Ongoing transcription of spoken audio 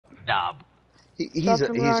Nah, he's a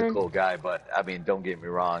cool guy, but I mean, don't get me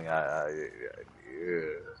wrong.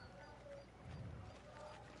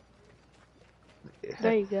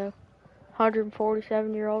 There you go.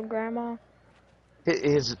 147-year-old grandma.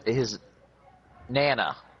 His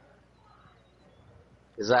Nana.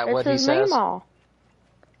 Is that It's what he his says? Meemaw.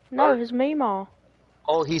 No, his Meemaw.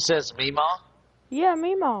 Oh, he says Meemaw? Yeah,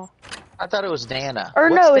 Meemaw. I thought it was Nana. Or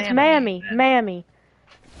What's no, it's Nana Mammy. mean, Mammy.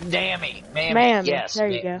 Mammy. Yes. There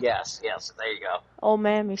you go. Yes. There you go. Old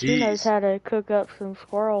Mammy. She knows how to cook up some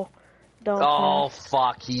squirrel dumplings. Oh,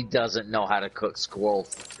 fuck. He doesn't know how to cook squirrel.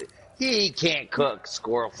 He can't cook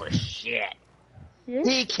squirrel for shit. Yeah,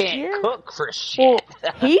 He can't cook for shit.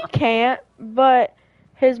 Well, he can't, but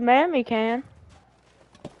his Mammy can.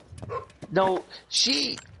 No,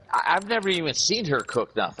 I've never even seen her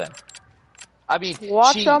cook nothing. I mean,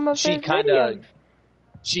 Watch some of his videos.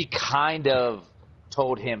 She kind of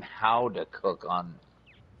told him how to cook on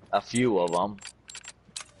a few of them,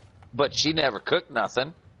 but she never cooked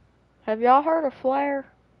nothing. Have y'all heard of Flair?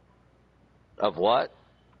 Of what?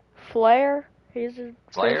 Flair? He's a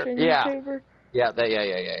fishing yeah. YouTuber. Yeah,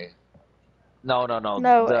 No.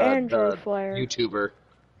 No, Andrew Flair. YouTuber.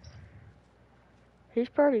 He's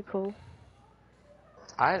pretty cool.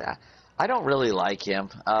 I don't really like him.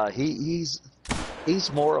 He's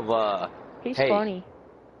more of a. He's funny.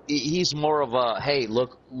 He's more of a hey,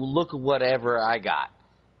 look at whatever I got,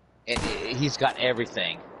 and he's got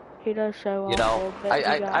everything. He does show off. You know,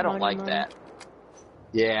 I don't like money. that.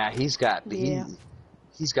 Yeah, he's got Yeah.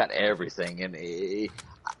 he's got everything, and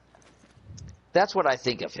that's what I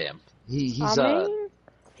think of him. He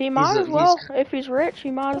might as well. If he's rich,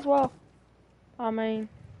 he might as well. I mean.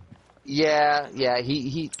 Yeah.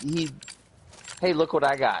 He. Hey, look what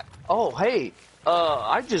I got. Oh, hey,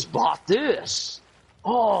 I just bought this.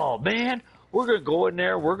 Oh man, we're gonna go in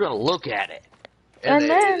there. We're gonna look at it. And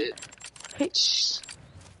then.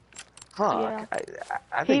 Fuck. Yeah.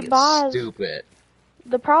 I think it's stupid.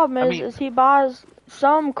 The problem is he buys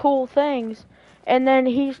some cool things, and then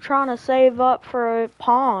he's trying to save up for a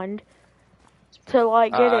pond to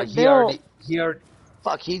like get it built.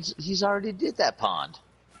 He's already did that pond.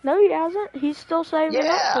 No, he hasn't. He's still saving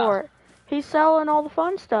up for it. He's selling all the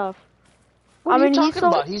fun stuff. What are you talking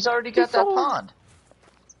about? He's already got that pond.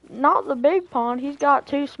 Not the big pond. He's got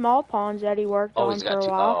 2 small ponds that he worked on for a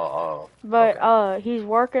while. But he's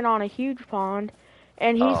working on a huge pond,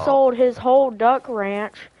 and he sold his whole duck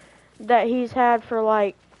ranch that he's had for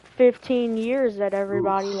like 15 years that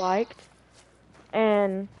everybody liked,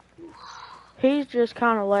 and he's just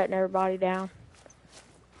kind of letting everybody down.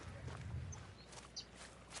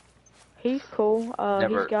 He's cool.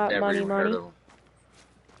 He's got money.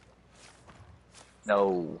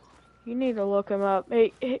 No. You need to look him up.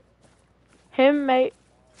 Mate.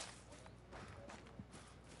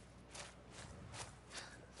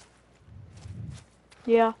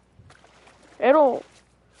 Yeah. It'll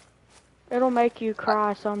make you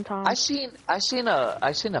cry sometimes. I seen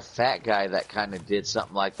a fat guy that kind of did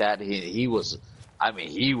something like that. He was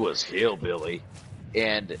hillbilly,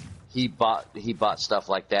 and he bought stuff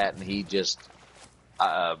like that, and he just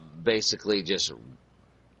basically just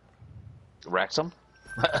wrecks them.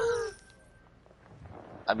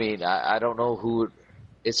 I mean, I don't know who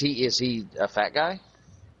is he. Is he a fat guy?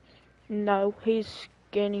 No, he's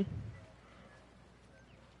skinny.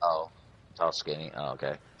 Oh, tall, skinny. Oh,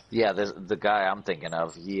 okay. Yeah, the guy I'm thinking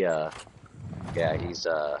of. He's a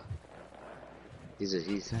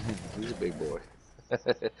big boy.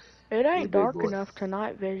 It ain't dark enough to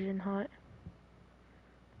night vision hunt.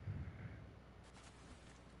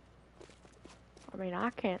 I mean, I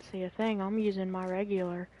can't see a thing. I'm using my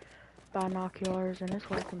regular binoculars, and it's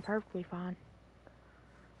working perfectly fine.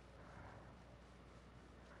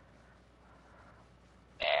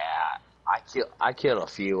 Yeah, I killed a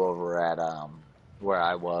few over at where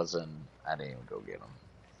I was, and I didn't even go get them.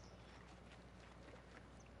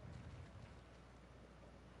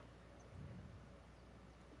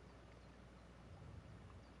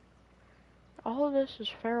 All of this is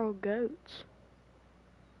feral goats.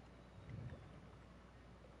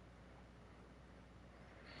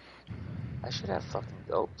 I should have fucking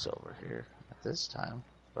goats over here at this time,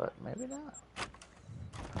 but maybe not.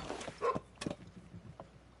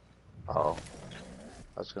 Oh,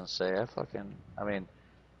 I was gonna say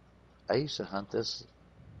I used to hunt this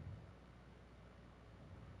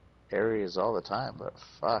areas all the time, but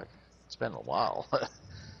fuck, it's been a while.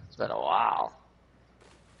 It's been a while.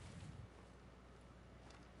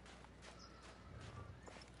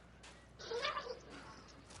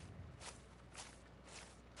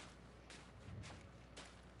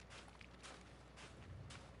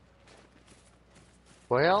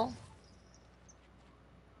 Well.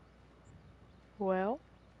 Well.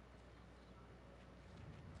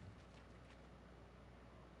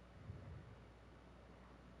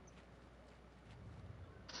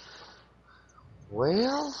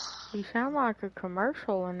 Well. You sound like a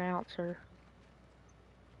commercial announcer.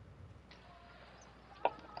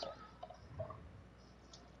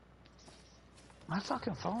 My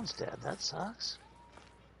fucking phone's dead. That sucks.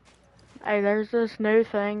 Hey, there's this new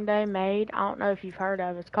thing they made. I don't know if you've heard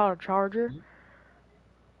of it. It's called a charger.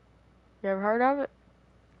 You ever heard of it?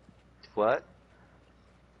 What?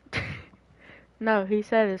 No, he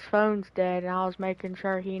said his phone's dead, and I was making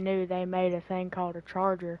sure he knew they made a thing called a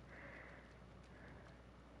charger.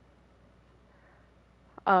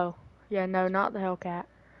 Oh, yeah, no, not the Hellcat.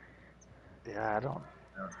 Yeah, I don't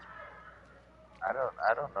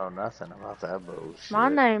know nothing about that bullshit. My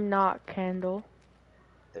name not Kendall.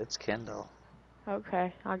 It's Kendall.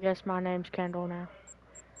 Okay, I guess my name's Kendall now.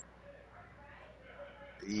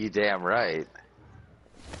 You damn right.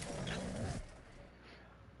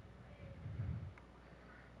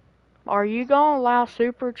 Are you gonna allow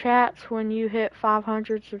super chats when you hit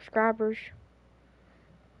 500 subscribers?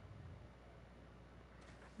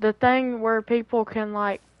 The thing where people can,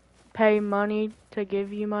 like, pay money to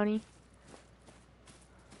give you money?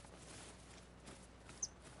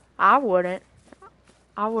 I wouldn't.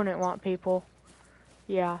 I wouldn't want people.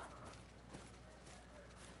 Yeah.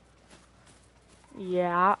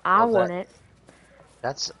 Yeah, I wouldn't.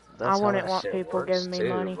 That's I how wouldn't that want shit people works giving me too.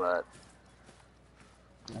 money. But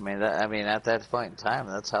I mean, at that point in time,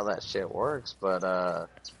 that's how that shit works. But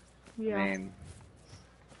Yeah. I mean,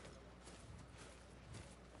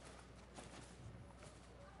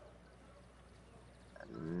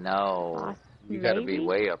 no, you got to be Maybe?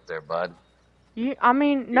 way up there, bud. I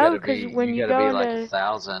mean, no, because when You you got to go be like into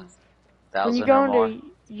 1,000 or more, into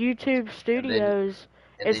YouTube and then Studios,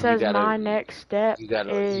 and it then you says gotta my next step you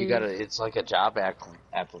is. gotta. It's like a job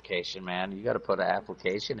application, man. You got to put an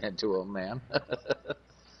application into them, man.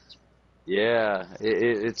 Yeah,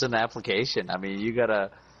 it's an application. I mean, you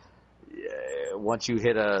gotta. Once you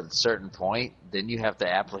hit a certain point, then you have to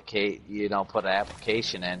applicate. Put an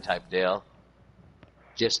application in type deal.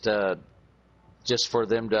 Just for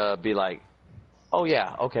them to be like, oh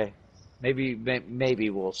yeah, okay, maybe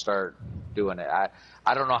we'll start doing it.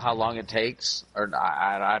 I don't know how long it takes, or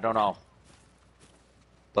I don't know,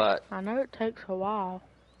 but I know it takes a while.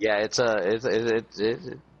 yeah, it's a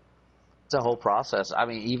whole process. I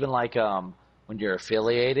mean, even like when you're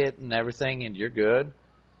affiliated and everything, and you're good,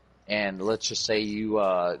 and let's just say you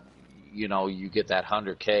get that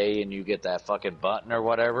 100K and you get that fucking button or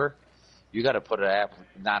whatever, you got to put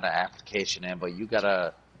not an application in, but you got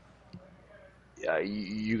to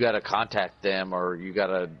contact them, or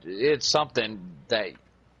it's something that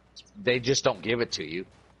they just don't give it to you.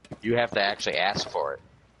 You have to actually ask for it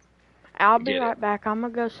I'll to be get it. right back. I'm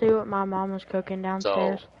gonna go see what my mama's cooking So,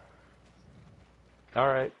 downstairs. all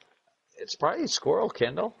right. It's probably squirrel,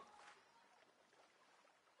 Kendall.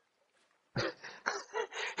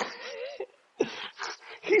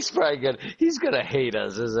 He's gonna hate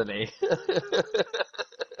us, isn't he?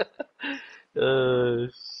 uh,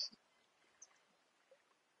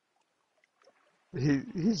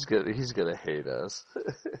 he's gonna hate us.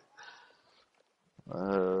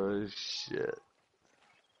 Oh shit.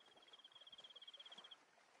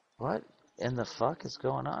 What in the fuck is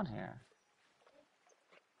going on here?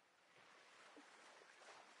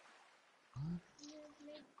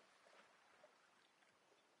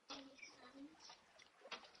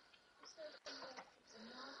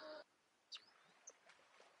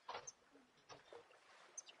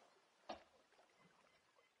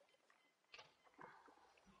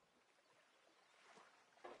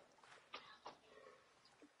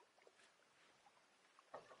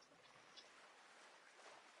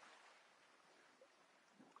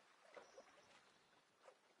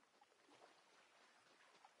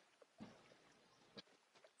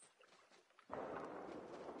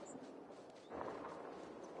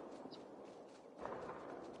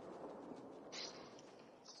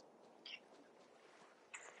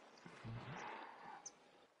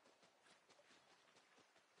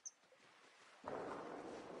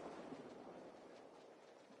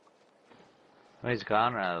 He's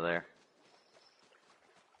gone out of there.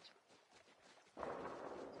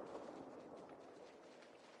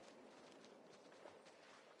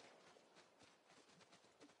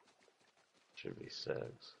 Should be 6.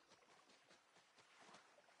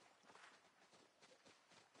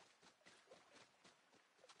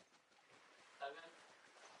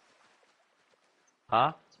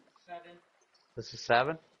 Huh? 7. This is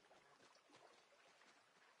 7?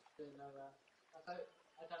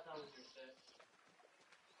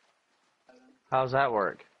 How's that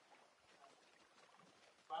work?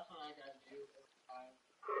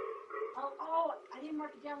 Oh, I didn't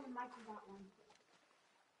mark it down when Michael got one.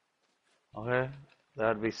 Okay, that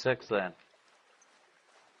would be 6 then.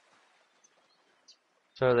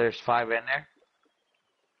 So there's 5 in there?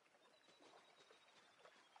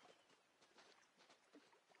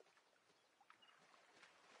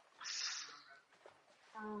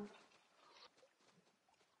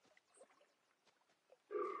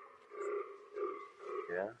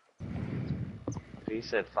 Yeah. If he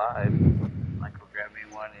said 5, Michael grab me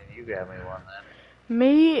one and you grab me one then.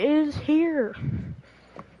 Me is here.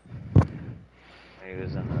 He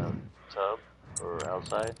was in the tub or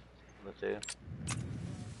outside, the two.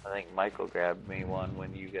 I think Michael grabbed me one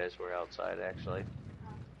when you guys were outside, actually.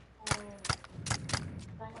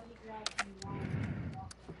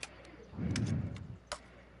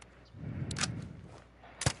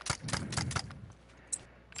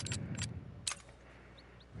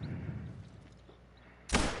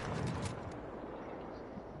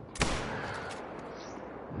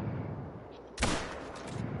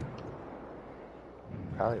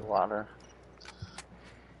 Probably water.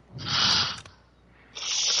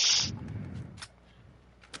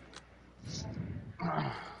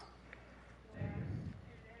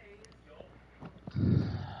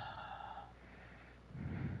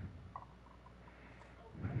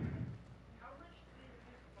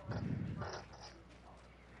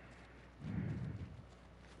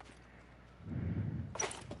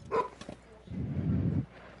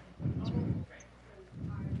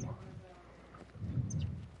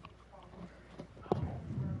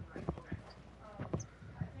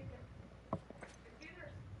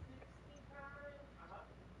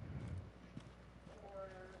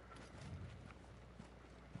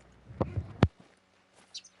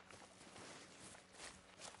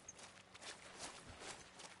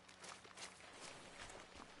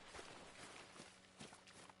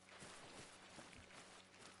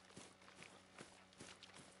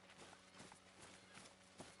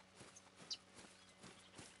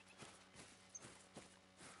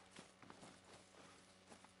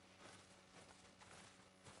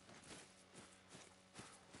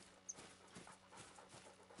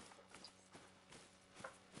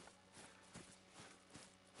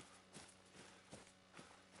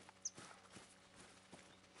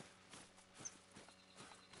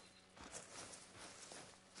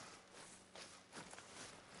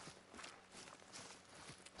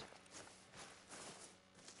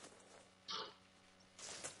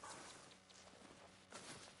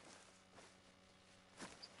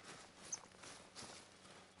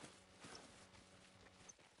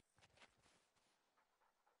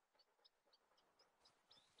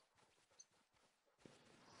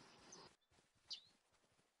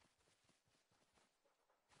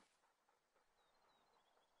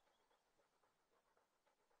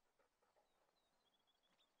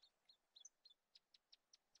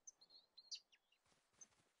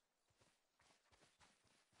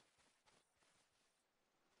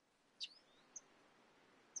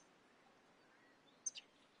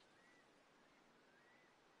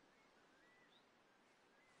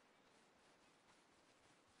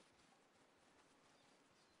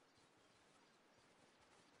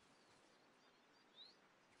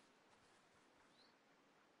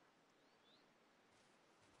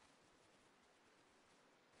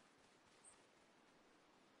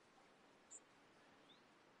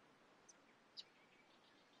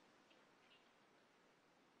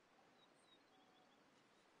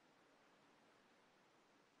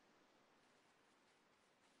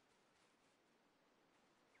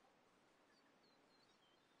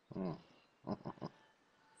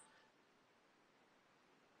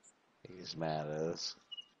 He's mad at us.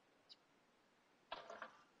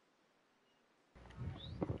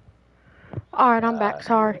 Alright, I'm back,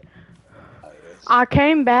 sorry. I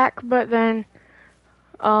came back, but then,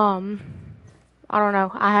 I don't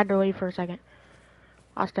know, I had to leave for a second.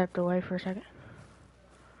 I stepped away for a second.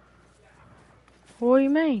 What do you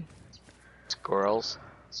mean? Squirrels.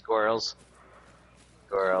 Squirrels.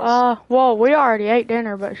 Squirrels. Well, we already ate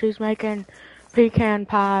dinner, but she's making pecan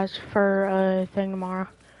pies for a thing tomorrow.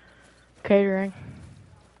 Catering.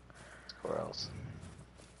 Squirrels.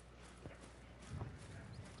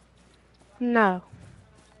 No.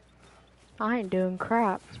 I ain't doing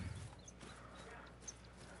crap.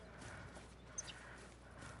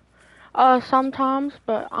 Sometimes,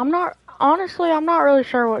 but honestly, I'm not really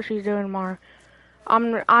sure what she's doing tomorrow.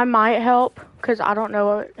 I might help, cause I don't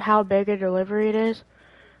know how big a delivery it is,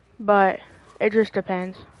 but it just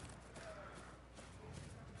depends.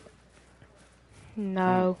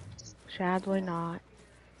 No, sadly not.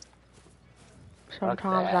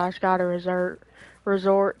 Sometimes I just gotta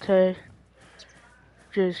resort to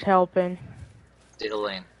just helping.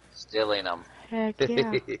 Stealing them. Heck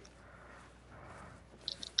yeah.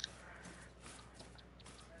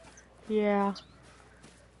 Yeah.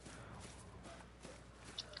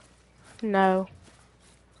 No.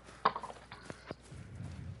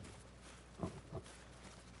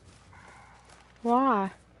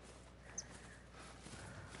 Why?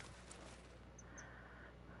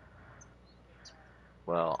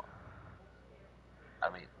 Well, I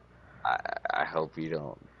mean, I hope you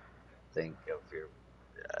don't think of your.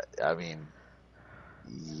 I mean,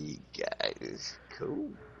 you guys, cool.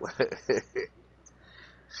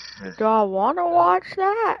 Do I want to watch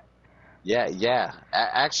that? Yeah.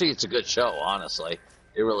 Actually, it's a good show. Honestly,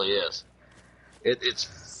 it really is.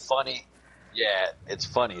 It's funny. Yeah, it's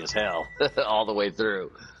funny as hell all the way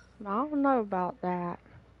through. I don't know about that.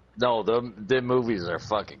 No, the movies are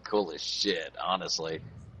fucking cool as shit. Honestly,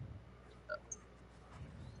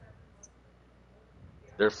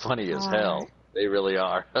 they're funny as hell. Alright. They really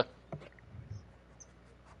are.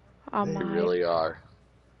 I They might. really are.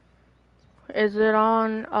 Is it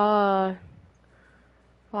on,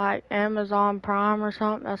 like Amazon Prime or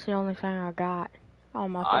something? That's the only thing I got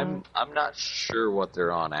on my phone. I'm not sure what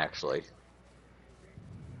they're on actually.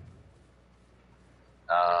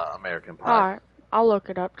 American Pie. Alright. I'll look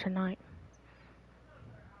it up tonight.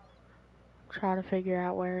 Try to figure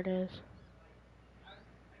out where it is.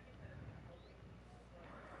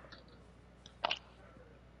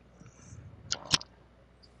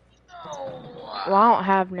 Well, I don't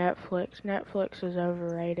have Netflix. Netflix is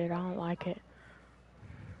overrated. I don't like it.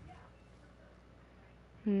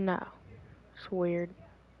 No. It's weird.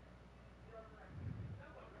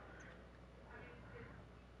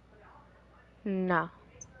 No.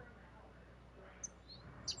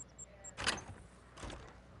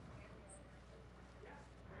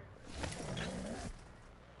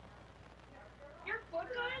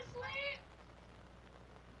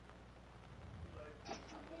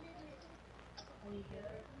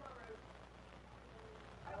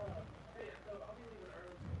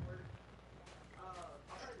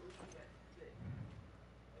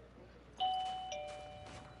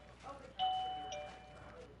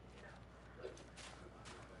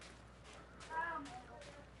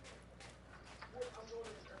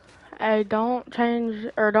 Hey, don't change,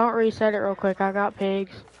 or don't reset it real quick. I got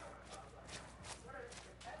pigs.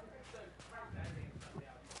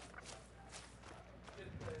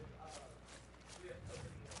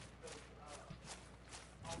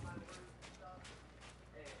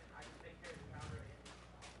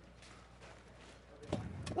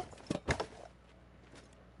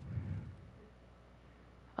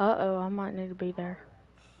 Uh-oh, I might need to be there.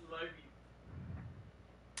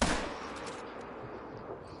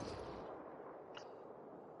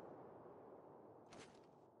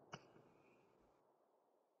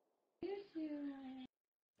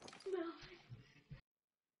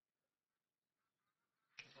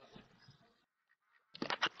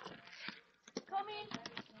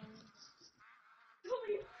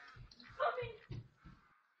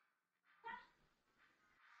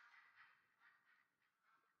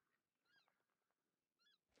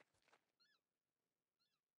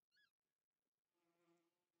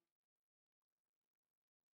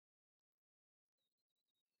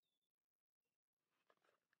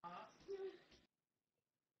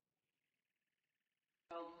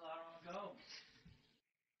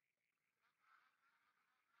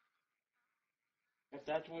 If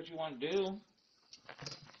that's what you want to do.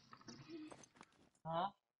 Huh?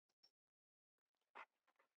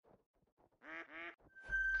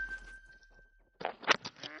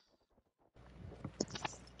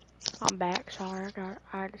 I'm back. Sorry,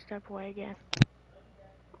 I had to step away again.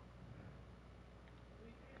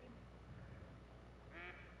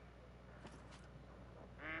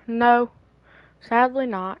 No, sadly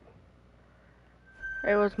not.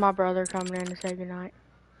 It was my brother coming in to say goodnight.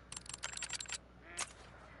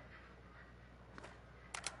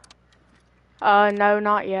 No,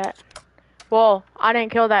 not yet. Well, I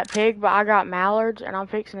didn't kill that pig, but I got mallards, and I'm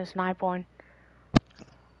fixing to snipe one.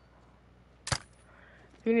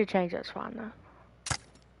 You need to change, that's fine, though.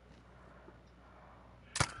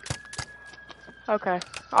 Okay.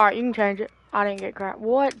 Alright, you can change it. I didn't get crap.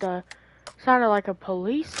 What the? Sounded like a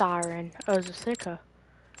police siren. Oh, it was a sicka.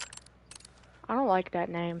 I don't like that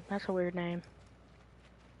name. That's a weird name.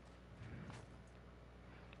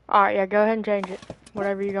 Alright, yeah, go ahead and change it.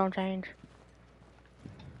 Whatever you're gonna change.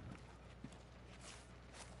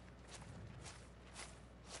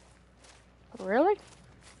 Really?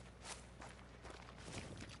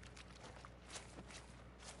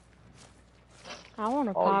 I want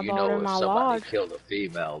a Oh, you piebald in know, if my somebody lodge. killed a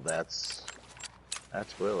female, that's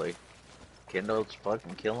Willie. Kendall's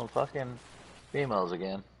fucking killing fucking females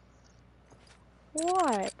again.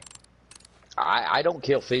 What? I don't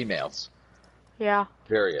kill females. Yeah.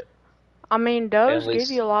 Period. I mean, At does give you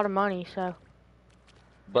least, a lot of money, so.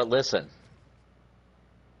 but listen,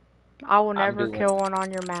 I will I'm never doing, kill one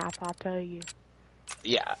on your map, I'll tell you.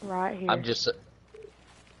 yeah, Right I'm here. just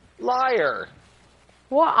liar.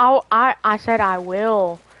 Well, I said I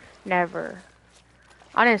will never.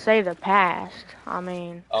 I didn't say the past. I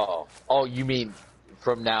mean, Oh, you mean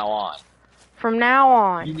from now on? from now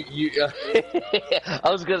on. I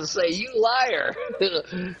was gonna say you liar.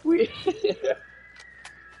 we,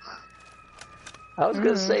 I was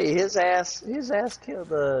gonna Mm. say his ass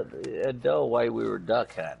killed a doe while we were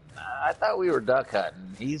duck hunting. I thought we were duck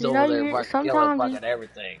hunting. He's You know, over there fucking killing fucking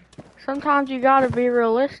everything. sometimes you gotta be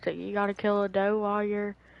realistic. You gotta kill a doe while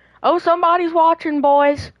you're. Oh, somebody's watching,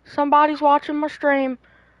 boys. Somebody's watching my stream.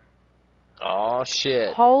 Oh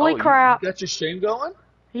shit! Holy Oh, you crap. got your stream going?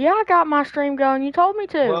 Yeah, I got my stream going. You told me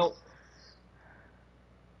to. Well,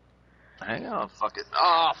 hang on, fucking.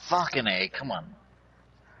 Oh, fucking A! Come on.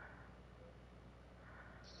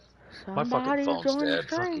 My fucking Somebody phone's join the dead.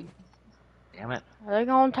 stream. Fucking. Damn it. Are they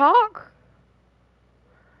gonna talk?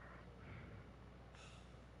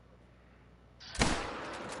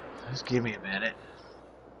 Just give me a minute.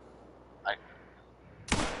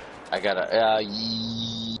 I gotta.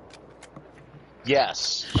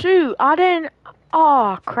 Yes. Shoot, I didn't.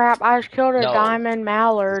 Oh crap! I just killed a No. diamond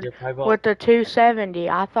mallard with the 270.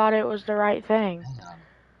 I thought it was the right thing. Hang on.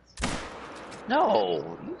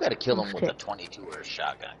 No, you gotta kill him with a 22 or a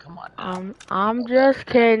shotgun. Come on now. I'm just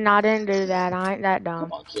kidding. I didn't do that. I ain't that dumb.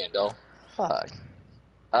 Come on, Kendall. Fuck.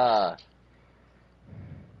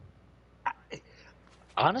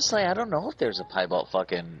 Honestly, I don't know if there's a piebald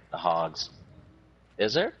fucking hogs.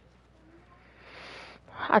 Is there?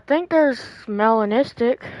 I think there's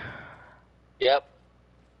melanistic. Yep.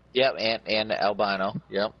 Yep, and albino.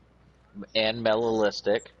 Yep. And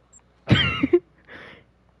melanistic.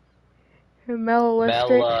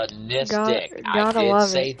 Melanistic. I did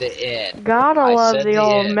say the N. Gotta love the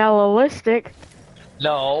old melanistic.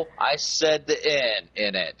 No, I said the N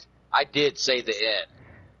in it. I did say the N.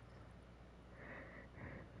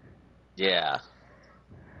 Yeah.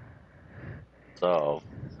 So,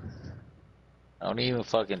 don't even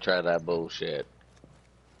fucking try that bullshit.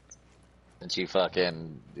 Since you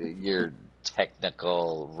fucking, your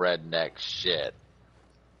technical redneck shit.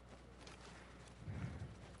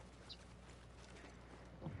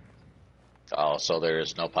 Oh, so there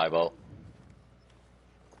is no piebald?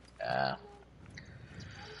 Yeah.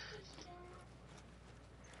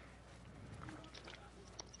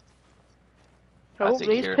 Oh,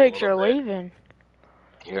 these pigs are leaving.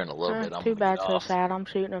 Here in a little bit, I'm too bad, so off. sad. I'm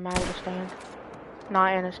shooting them out of the stand.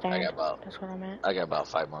 Not in a stand. That's what I meant. I got about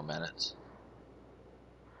 5 more minutes.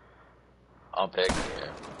 I'm picking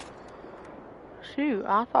here. Shoot,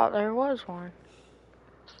 I thought there was one.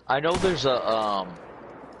 I know there's a,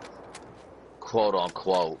 quote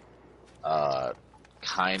unquote,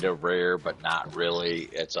 kind of rare, but not really.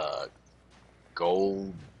 It's a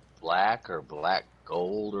gold black or black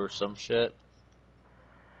gold or some shit.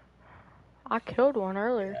 I killed one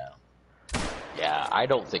earlier. Yeah, I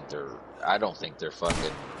don't think they're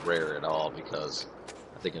fucking rare at all because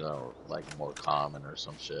I think they're like more common or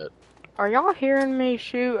some shit. Are y'all hearing me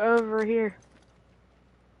shoot over here?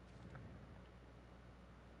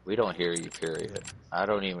 We don't hear you, period. I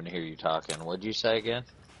don't even hear you talking. What'd you say again?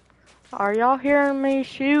 Are y'all hearing me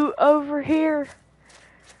shoot over here?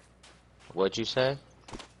 What'd you say?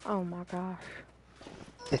 Oh my gosh.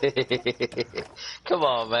 Come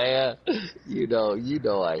on, man. You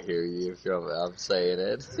know I hear you if I'm saying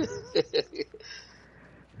it.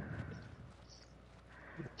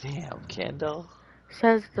 Damn, Kendall.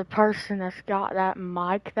 Says the person that's got that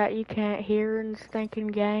mic that you can't hear in the stinking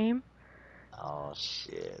game. Oh,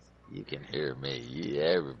 shit. You can hear me.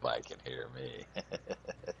 Everybody can hear me.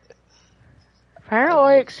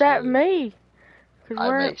 Apparently, except me.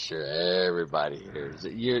 I make sure everybody hears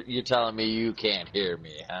it. You're telling me you can't hear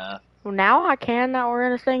me, huh? Well, now I can. That we're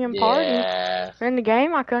in a singing party. Yeah. In the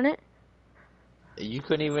game, I couldn't. You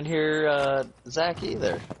couldn't even hear Zach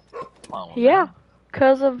either. Come on, yeah,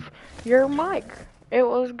 because of your mic. It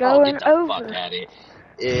was going get the over. Fuck out of here.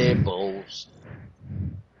 It balls.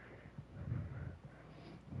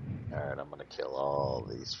 Alright, I'm gonna kill all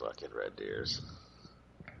these fucking red deers.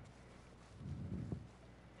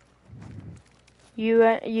 You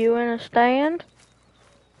in a stand?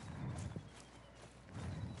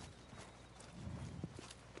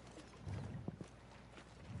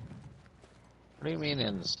 What do you mean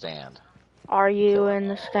in the stand? Are you in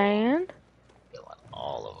the stand? Killing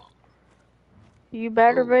all of them. You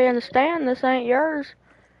better be in the stand. This ain't yours.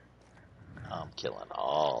 I'm killing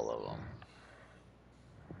all of them.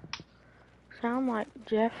 Sound like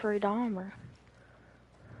Jeffrey Dahmer.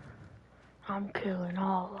 I'm killing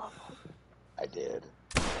all of them. I did.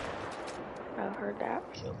 I've heard that.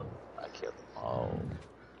 I killed them all.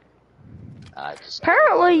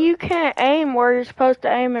 Apparently you can't aim where you're supposed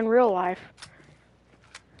to aim in real life.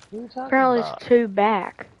 What are you talking Apparently about? it's too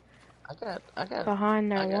back. I got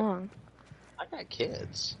behind their lung. I got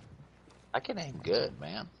kids. I can aim good,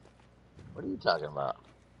 man. What are you talking about?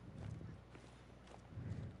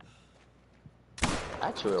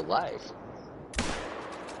 That's real life.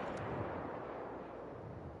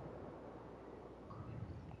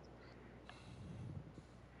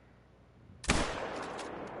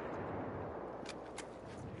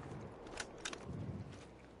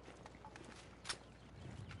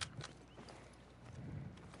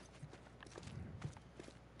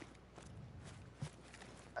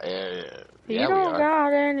 You don't got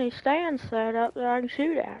any stands set up that I can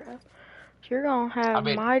shoot at us. You're gonna have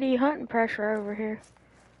mighty hunting pressure over here.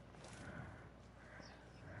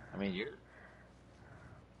 I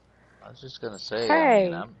was just gonna say.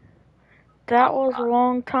 Hey, that was a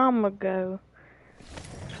long time ago.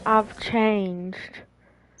 I've changed.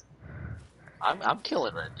 I'm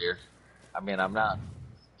killing red deer. I'm not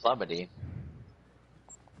plummeting.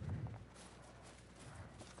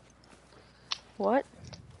 What?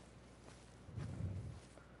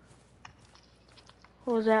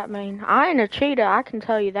 What does that mean? I ain't a cheetah, I can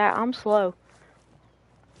tell you that. I'm slow.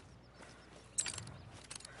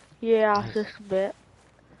 Yeah, just a bit.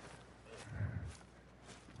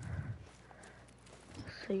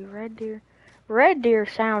 Let's see, red deer. Red deer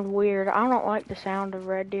sound weird. I don't like the sound of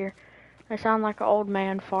red deer. They sound like an old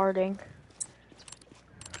man farting.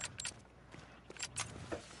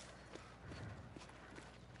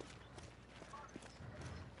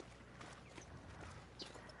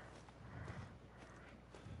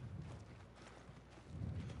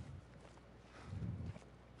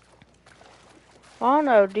 I don't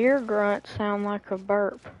know, deer grunts sound like a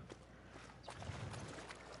burp.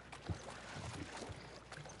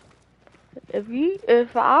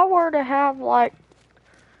 If I were to have like,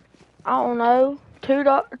 I don't know, two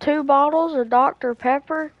bottles of Dr.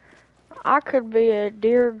 Pepper, I could be a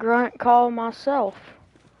deer grunt call myself.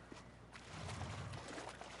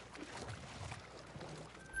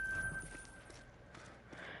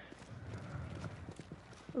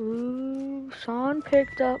 Ooh, Sean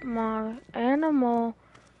picked up my animal.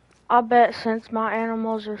 I bet since my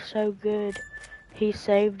animals are so good, he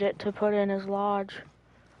saved it to put in his lodge.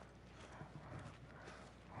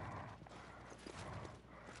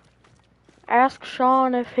 Ask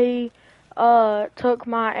Sean if he took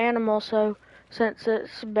my animal since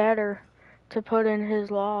it's better to put in his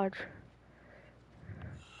lodge.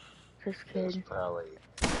 Just kidding. It's probably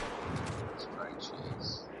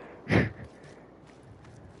Chase.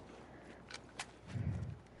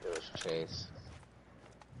 It was Chase.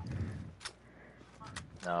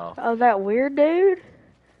 No. Oh, that weird dude?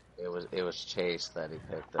 It was Chase that he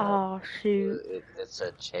picked up. Oh, shoot. It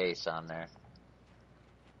said Chase on there.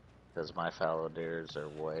 Because my fallow deers are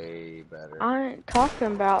way better. I ain't talking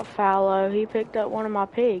about fallow. He picked up one of my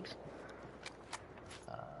pigs.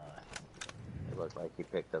 It looked like he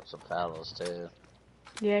picked up some fallows too.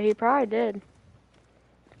 Yeah, he probably did.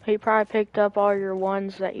 He probably picked up all your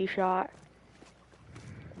ones that you shot.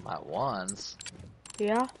 My ones?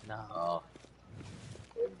 Yeah? No.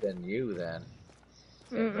 It'd been you then.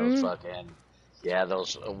 Mm-mm. Those fucking... Yeah,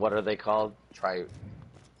 those... What are they called? Tribal?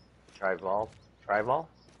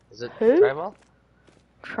 Is it Who? tribal?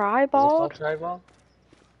 Tribald? Is it called tribal?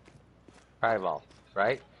 Tribal,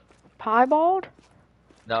 right? Piebald?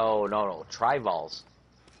 No. Tribals.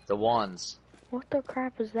 The ones. What the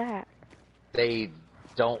crap is that? They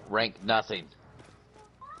don't rank nothing.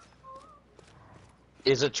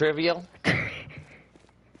 Is it trivial?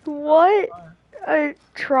 What? A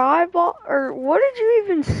tribal? Or what did you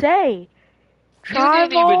even say? Tribals? You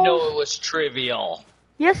didn't even know it was trivial.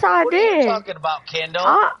 Yes, I did. What are you talking about, Kendall?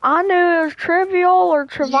 I knew it was trivial or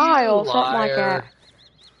trivial, something like that.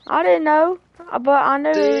 I didn't know, but I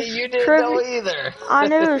knew it was you didn't know either. I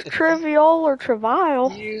knew it was trivial or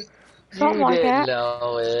trivial. Something like that. You didn't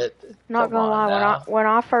know it. Not gonna lie, when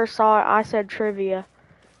I first saw it, I said trivia.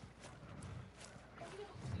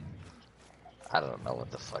 I don't know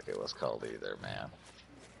what the fuck it was called either, man.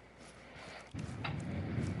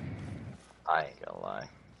 I ain't gonna lie.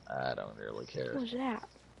 I don't really care. What was that?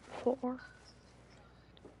 4?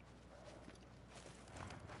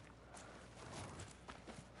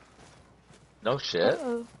 No shit.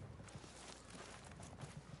 Uh-oh.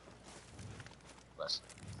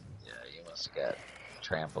 Yeah, you must have got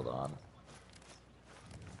trampled on.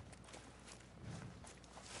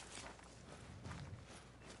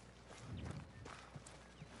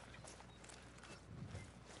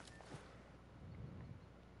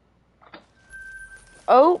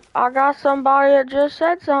 Oh, I got somebody that just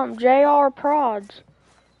said something. JR Prods.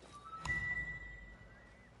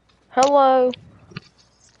 Hello.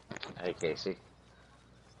 Hey, Casey.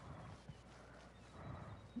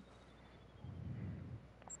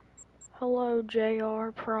 Hello,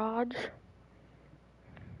 JR Prods.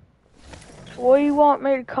 What do you want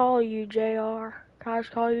me to call you, JR? Can I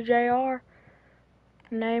just call you JR?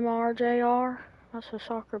 Neymar JR? That's a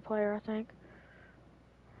soccer player, I think.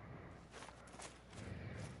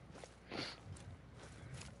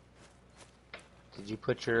 Did you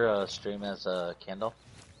put your stream as Kendall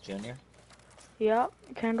Jr.? Yep,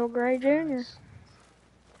 Kendall Gray Jr. Nice.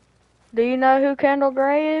 Do you know who Kendall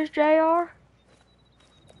Gray is, JR?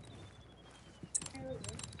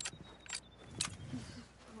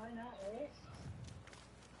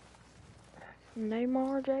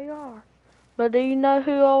 Neymar JR. But do you know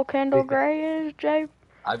who old Kendall Gray is, JR?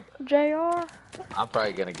 I'm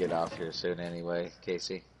probably gonna get off here soon anyway,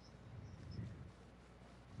 Casey.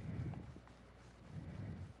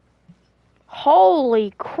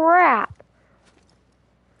 Holy crap!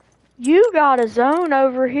 You got a zone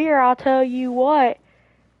over here, I'll tell you what.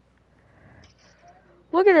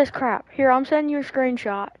 Look at this crap. Here, I'm sending you a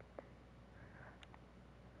screenshot.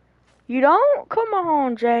 You don't? Come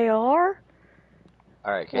on, JR.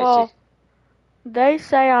 Alright, Casey. Well, they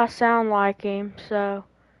say I sound like him, so.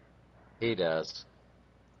 He does.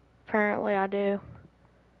 Apparently I do.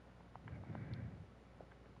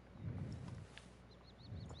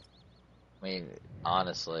 I mean,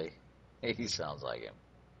 honestly, he sounds like him.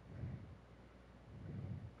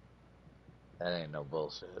 That ain't no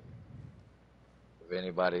bullshit. If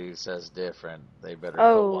anybody says different, they better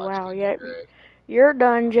go watch wow, Kendall yeah. Gray. You're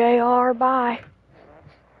done, JR. Bye.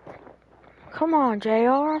 Come on,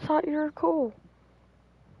 JR. I thought you were cool.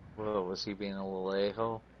 Well, was he being a little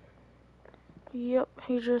a-hole? Yep,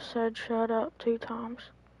 he just said shut up 2 times.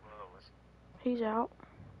 He's out.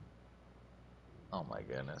 Oh my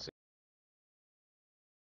goodness.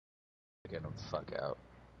 Get him the fuck out.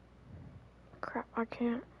 Crap, I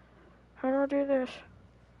can't. How do I do this?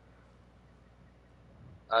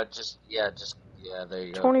 Yeah, there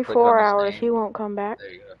you go. 24 hours, he won't come back.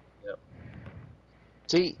 There you go. Yep.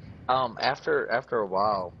 See, after a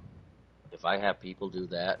while, if I have people do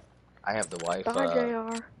that, I have the wife Bye,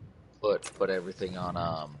 JR. put everything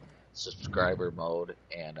on subscriber mode,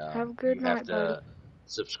 and Have a good you have night, to buddy.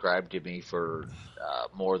 subscribe to me for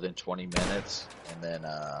more than 20 minutes, and then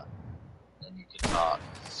you can talk.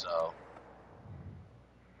 So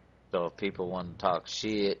if people want to talk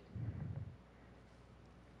shit,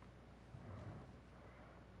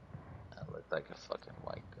 I look like a fucking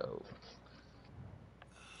white goat.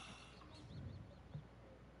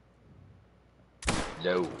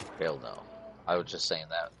 No, hell no. I was just saying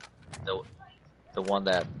that the one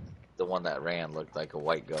that ran looked like a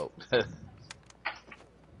white goat.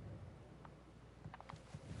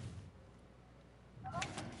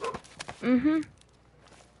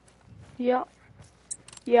 Yep.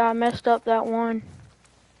 Yeah, I messed up that one.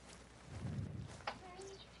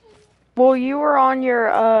 Well, you were on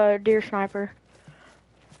your deer sniper.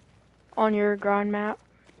 On your grind map.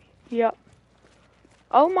 Yep.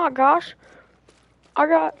 Oh my gosh. I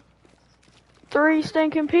got 3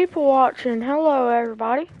 stinking people watching. Hello,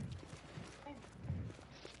 everybody.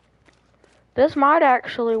 This might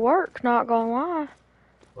actually work, not gonna lie.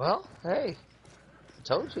 Well, hey, I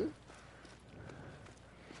told you.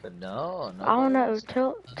 But no, I don't know,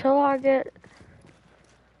 till I get...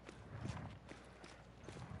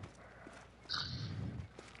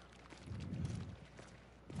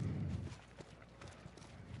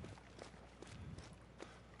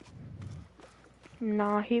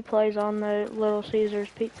 Nah, he plays on the Little Caesars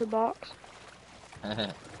pizza box.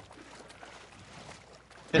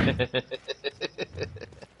 Shit.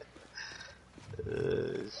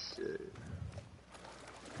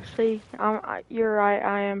 See, you're right,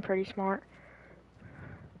 I am pretty smart.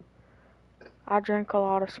 I drink a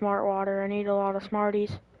lot of smart water and eat a lot of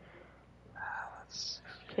Smarties.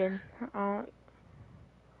 Kidding.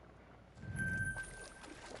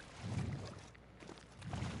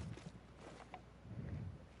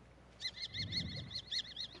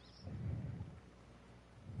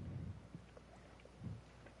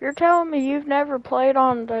 You're telling me you've never played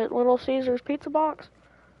on the Little Caesars pizza box?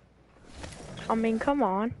 I mean, come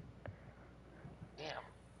on. Damn.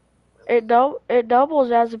 It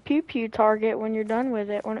doubles as a pew pew target when you're done with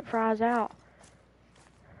it, when it fries out.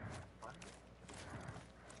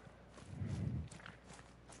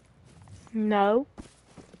 No.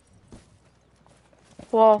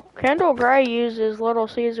 Well, Kendall Gray uses Little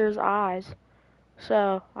Caesar's eyes,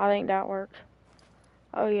 so I think that works.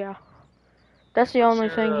 Oh yeah. That's the only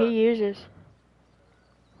thing he uses.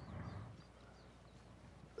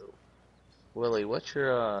 Willie, what's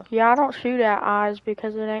your Yeah, I don't shoot at eyes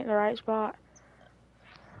because it ain't the right spot.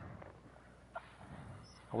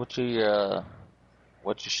 what's your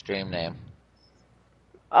stream name?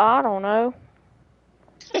 I don't know.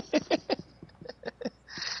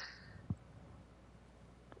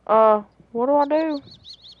 What do I do?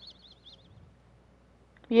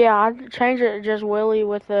 Yeah, I changed it to just Willie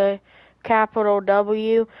with a capital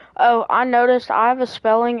W. Oh, I noticed I have a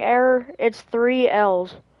spelling error. It's 3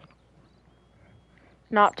 L's,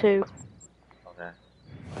 not 2. Okay.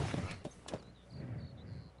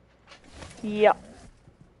 Yep.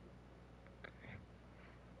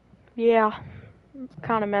 Yeah,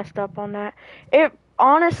 kind of messed up on that. It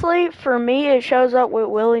honestly, for me, it shows up with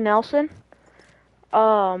Willie Nelson.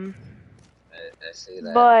 I see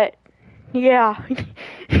that. But yeah,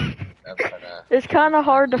 it's kind of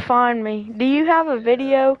hard to find me. Do you have a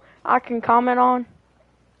video I can comment on?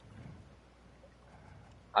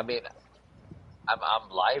 I mean, I'm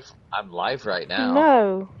live. I'm live right now.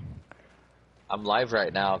 No. I'm live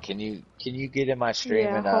right now. Can you get in my stream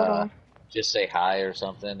and just say hi or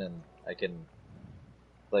something, and I can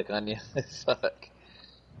click on you? Fuck.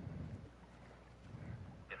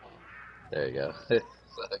 There you go.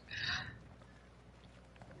 Fuck.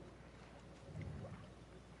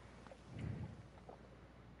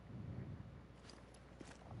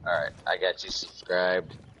 All right, I got you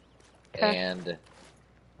subscribed, and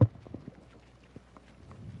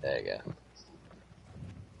there you go.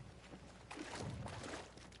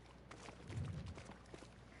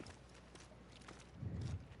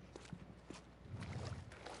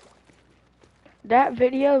 That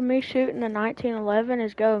video of me shooting the 1911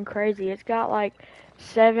 is going crazy. It's got like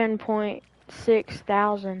 7.6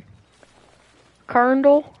 thousand.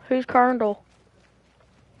 Kendall? Who's Kendall?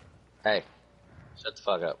 Hey, shut the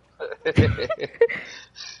fuck up.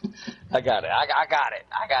 I got it. I got it.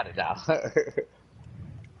 I got it now.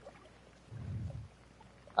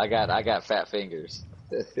 I got fat fingers.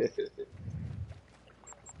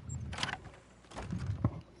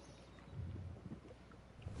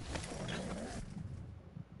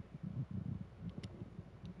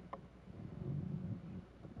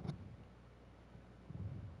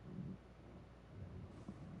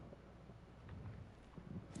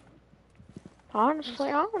 Honestly,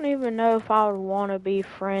 I don't even know if I would want to be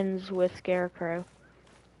friends with Scarecrow.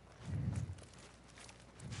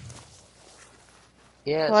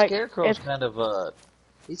 Yeah, like, Scarecrow's kind of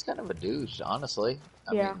he's kind of a douche, honestly.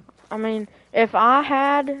 I mean, if I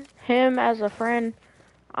had him as a friend,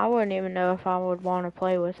 I wouldn't even know if I would want to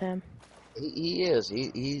play with him. He is.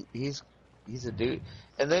 He's a dude.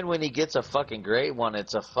 And then when he gets a fucking great one,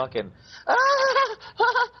 it's a fucking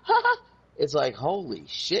it's like, holy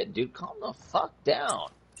shit, dude, calm the fuck down.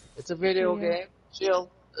 It's a video game. Chill.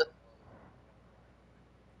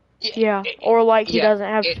 Yeah, or like he doesn't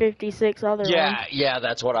have 56 other ones. Yeah,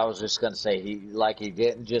 that's what I was just gonna say. He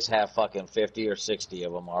didn't just have fucking 50 or 60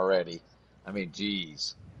 of them already. I mean,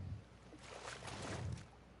 jeez.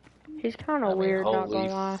 He's kind of weird, not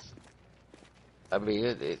gonna lie. I mean,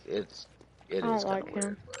 it is kind of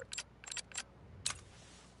weird. But...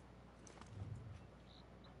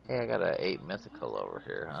 Hey, I got an 8 mythical over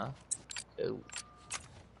here, huh? Ooh.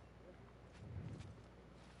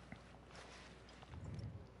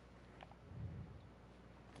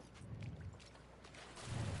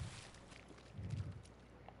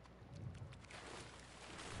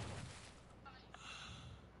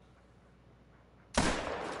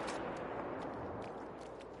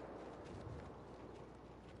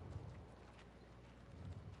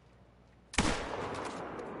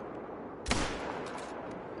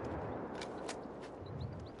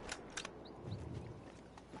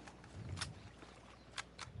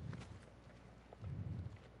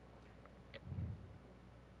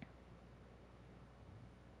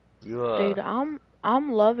 Dude, I'm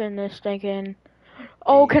loving this stinking.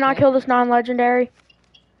 Oh, can I kill this non-legendary?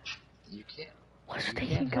 You can't. Let's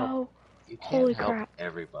stinking go. You can't Holy help crap.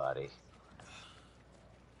 everybody.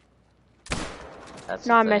 That's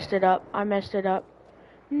no, I messed it up.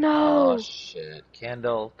 No. Oh shit,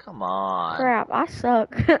 Kendall, come on. Crap, I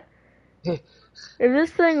suck. If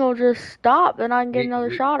this thing will just stop, then I can get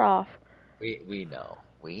another shot off. We know.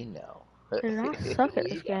 Dude, I suck at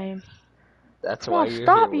this game. That's Come why on, you're here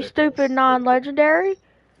stop, you with stupid us. non-legendary.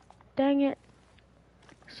 Dang it.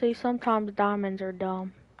 See, sometimes diamonds are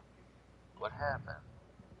dumb. What happened?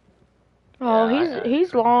 Oh, Yeah,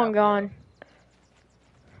 he's turned long out well. gone.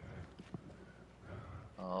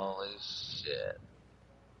 Holy shit.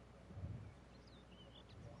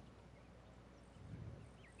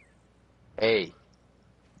 Hey,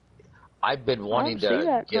 I've been I wanting don't see to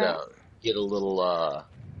that crap. get a little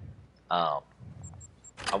um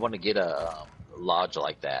I want to get a lodge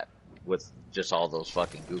like that with just all those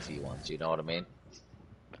fucking goofy ones, you know what I mean?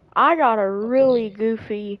 I got a Oh, really believe me.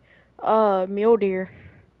 goofy mule deer.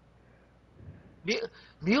 Mu-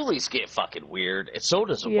 Muleys get fucking weird, and so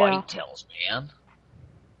does the Yeah. whitetails, man.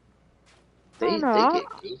 I don't They know. get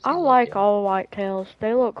I goofy like looking. all whitetails.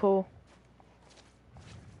 They look cool.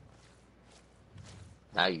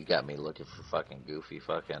 Now you got me looking for fucking goofy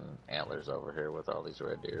fucking antlers over here with all these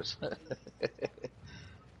red deers.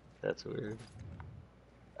 That's weird.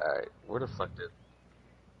 All right, where the fuck did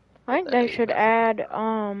I put think that they should 800 add number?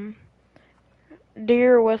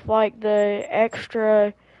 deer with like the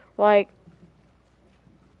extra like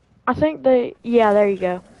I think they yeah, there you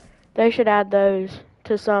go. They should add those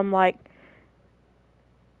to some like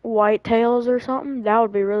whitetails or something. That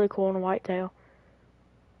would be really cool in a whitetail.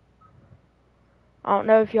 I don't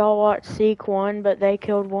know if y'all watched Seek One, but they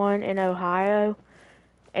killed one in Ohio,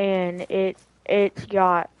 and it's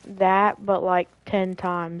got that, but like 10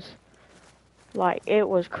 times. Like it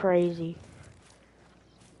was crazy.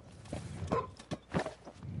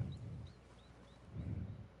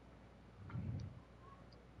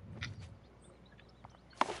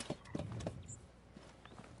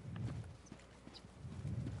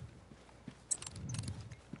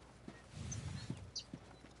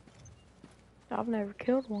 I've never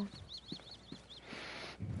killed one.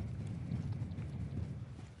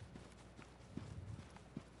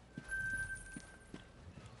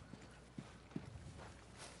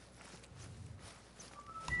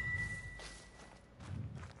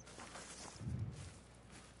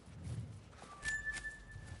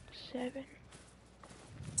 Seven.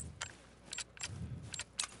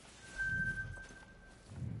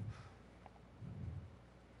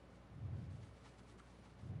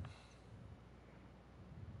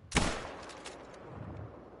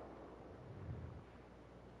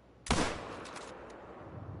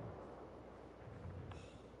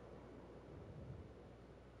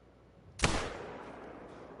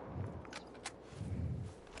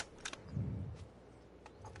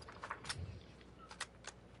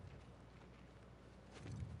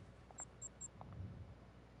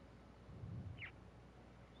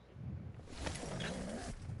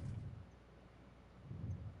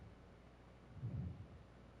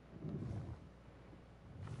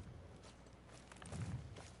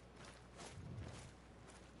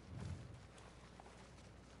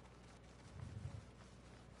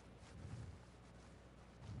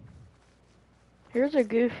 Here's a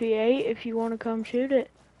goofy 8 if you want to come shoot it.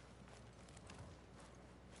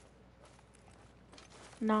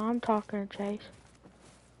 Nah, I'm talking to Chase.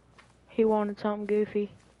 He wanted something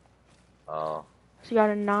goofy. Oh, He's got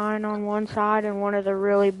a 9 on one side and one of the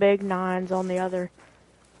really big 9s on the other.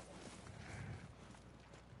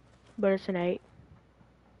 But it's an 8.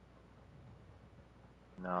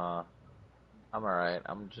 no, I'm alright.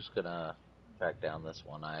 I'm just gonna track down this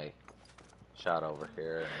one I shot over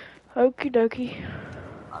here, and Okie dokie.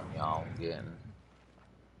 I'm y'all getting.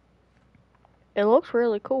 It looks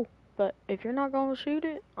really cool, but if you're not gonna shoot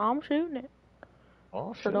it, I'm shooting it.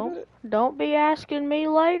 Oh, So shoot it. don't be asking me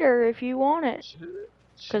later if you want it, Shoot it.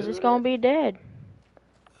 'cause it's Shoot gonna be dead.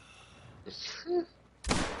 it.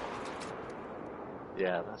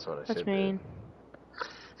 Yeah, that's what I That's should do. mean.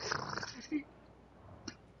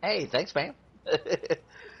 Hey, thanks, man.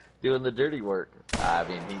 Doing the dirty work. I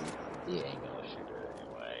mean, he ain't gonna shoot it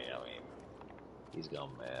anyway. I mean, he's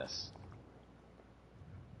gonna miss.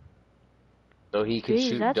 So he could Jeez,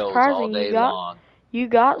 shoot that's does all surprising. day long. You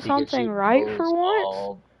got He could something shoot right for does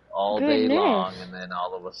once. all day Goodness, long, and then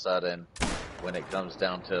all of a sudden, when it comes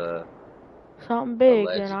down to something a big,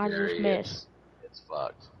 and I just legendary, miss. it's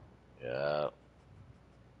fucked. Yeah.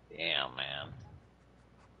 Damn, man.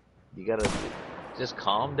 You gotta just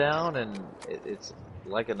calm down, and it's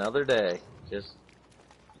like another day. Just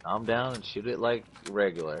calm down and shoot it like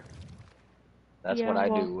regular. That's what Yeah, I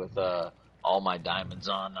well, do with all my diamonds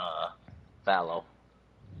on fallow.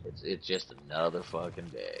 It's just another fucking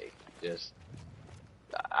day. Just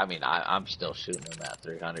I mean I'm still shooting them at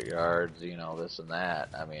 300 yards, you know, this and that.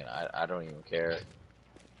 I mean I don't even care.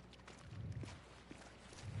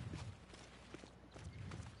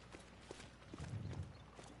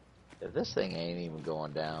 If this thing ain't even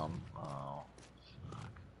going down, oh,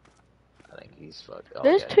 I think he's fucked. Oh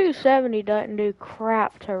This yeah, he's down. 270 doesn't do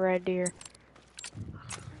crap to red deer.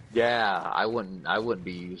 Yeah, I wouldn't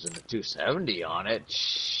be using the 270 on it.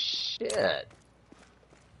 Shit.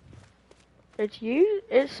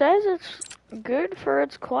 It says it's good for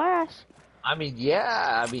its class. I mean,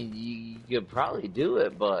 yeah, I mean, you could probably do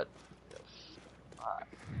it, but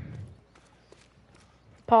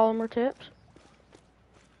Polymer tips.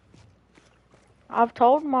 I've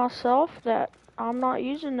told myself that I'm not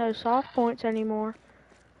using those soft points anymore.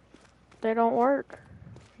 They don't work.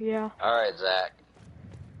 Yeah. all right, Zach.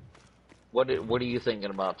 What are you thinking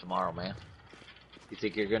about tomorrow, man? You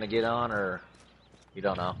think you're gonna get on, or you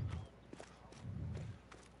don't know?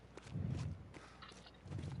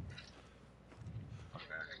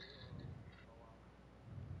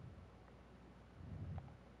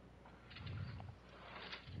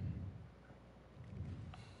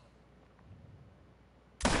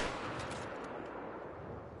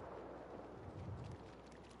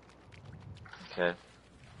 Okay.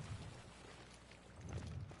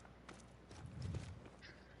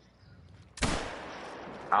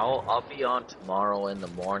 I'll be on tomorrow in the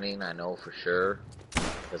morning. I know for sure,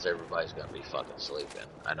 because everybody's gonna be fucking sleeping.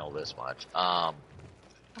 I know this much. I'm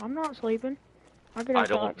not sleeping. I get I up at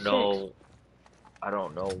don't like 6. know. I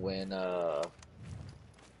don't know when. I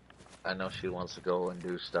know she wants to go and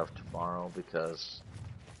do stuff tomorrow because,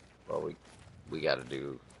 well, we got to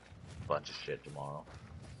do a bunch of shit tomorrow.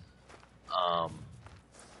 I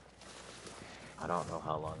don't know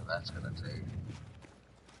how long that's gonna take,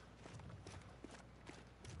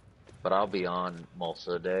 but I'll be on most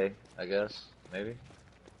of the day. I guess maybe.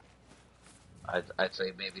 I'd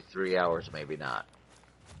say maybe 3 hours, maybe not.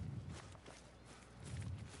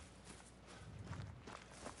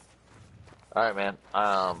 All right, man.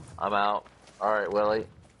 I'm out. All right, Willie.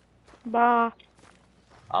 Bye.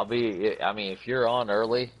 I'll be. I mean, if you're on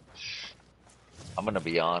early, I'm gonna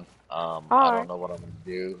be on. I don't Alright. know what I'm gonna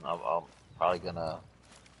do. I'm probably gonna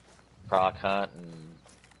proc hunt, and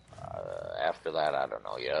after that, I don't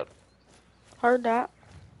know yet. Heard that.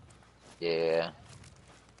 Yeah,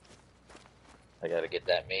 I gotta get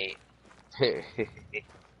that meat.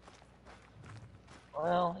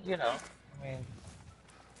 Well, I mean,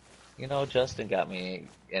 Justin got me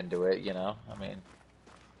into it. I mean,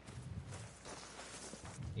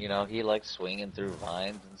 he likes swinging through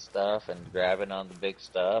vines and stuff, and grabbing on the big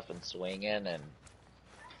stuff and swinging, and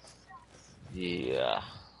yeah.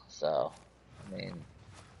 So, I mean,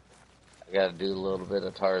 I gotta do a little bit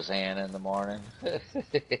of Tarzan in the morning.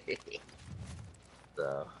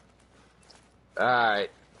 So, all right.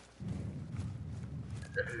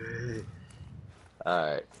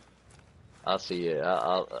 All right. I'll see you.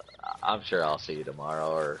 I'm sure I'll see you tomorrow,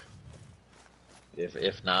 or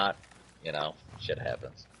if not, shit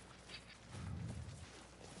happens.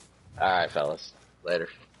 All right, fellas. Later.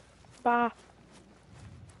 Bye.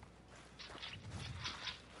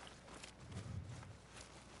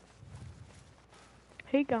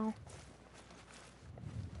 He gone.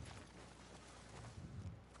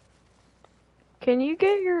 Can you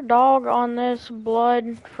get your dog on this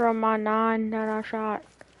blood from my 9 that I shot?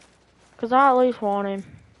 'Cause I at least want him.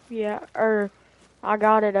 Yeah, I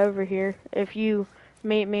got it over here. If you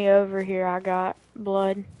meet me over here, I got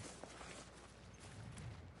blood.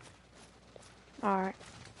 Alright.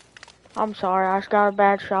 I'm sorry, I just got a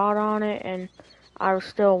bad shot on it, and I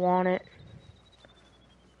still want it.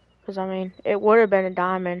 'Cause, I mean, it would have been a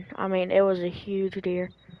diamond. I mean, it was a huge deer.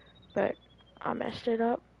 But I messed it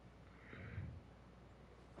up.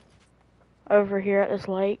 Over here at this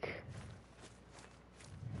lake.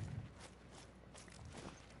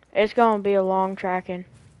 It's gonna be a long tracking.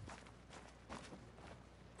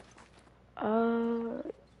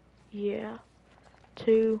 Yeah.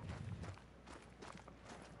 2.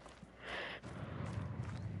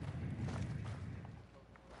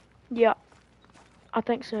 Yep. I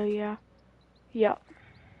think so, yeah. Yep.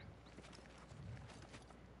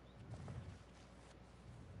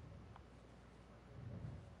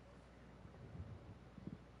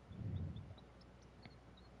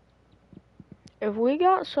 If we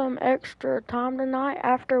got some extra time tonight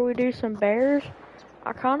after we do some bears,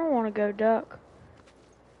 I kinda wanna go duck.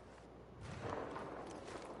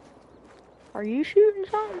 Are you shooting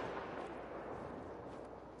something?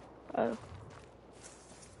 Oh.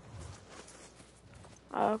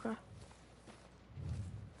 Oh, okay.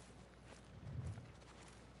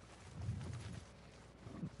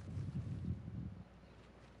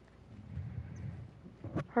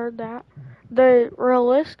 Heard that. The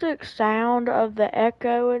realistic sound of the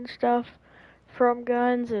echo and stuff from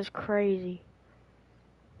guns is crazy.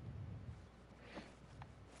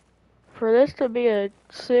 For this to be a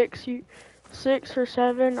 6 or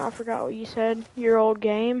 7, I forgot what you said, year old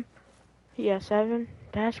game. Yeah, 7.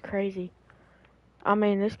 That's crazy. I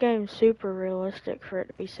mean, this game's super realistic for it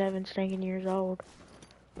to be 7 stinking years old.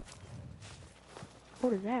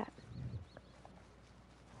 What is that?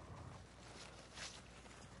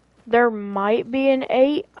 There might be an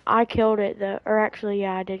 8. I killed it though. Or actually,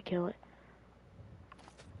 yeah, I did kill it.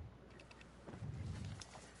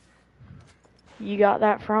 You got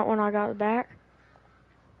that front one, I got the back.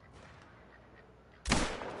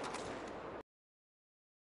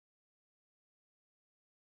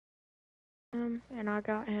 And I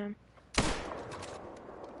got him.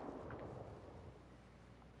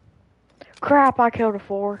 Crap, I killed a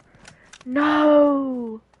 4.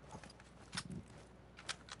 No!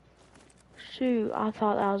 Shoot, I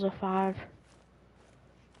thought that was a 5.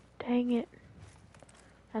 Dang it.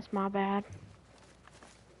 That's my bad.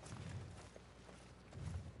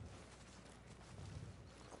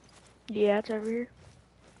 Yeah, it's over here.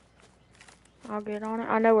 I'll get on it.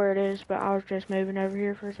 I know where it is, but I was just moving over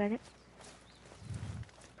here for a second.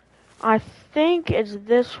 I think it's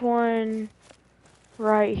this one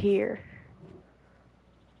right here.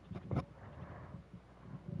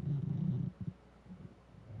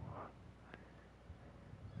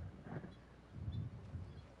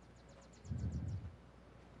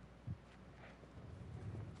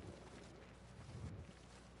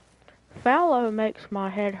 Fallow makes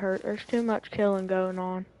my head hurt. There's too much killing going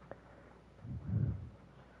on.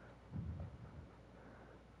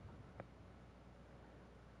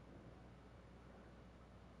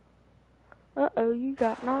 Uh-oh, you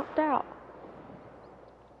got knocked out.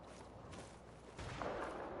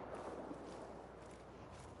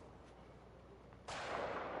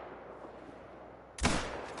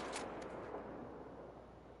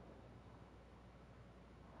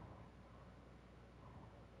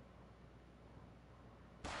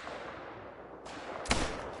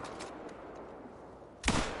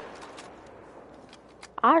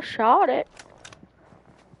 I shot it.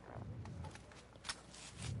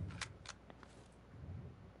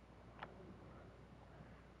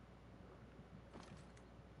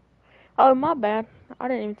 Oh, my bad. I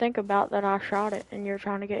didn't even think about that I shot it and you're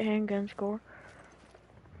trying to get handgun score.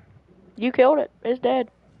 You killed it. It's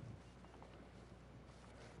dead.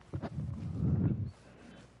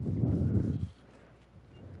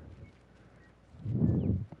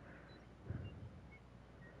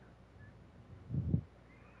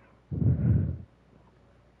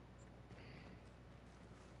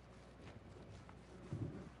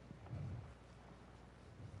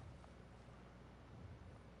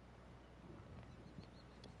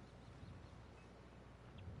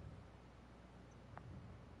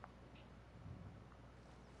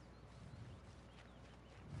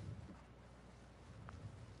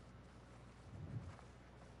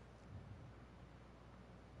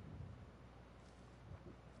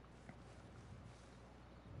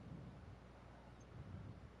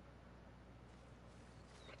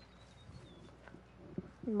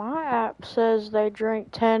 My app says they drink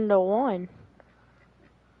 10 to 1.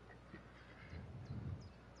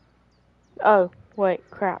 Oh, wait,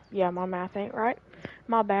 crap. Yeah, my math ain't right.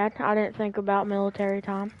 My bad. I didn't think about military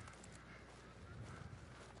time.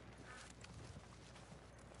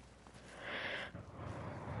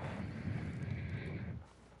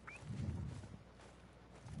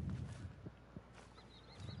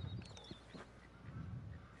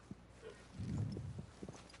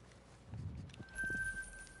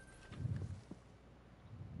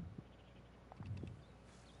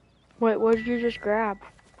 Wait, what did you just grab?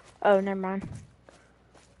 Oh, never mind.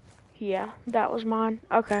 Yeah, that was mine.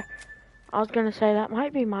 Okay. I was gonna say that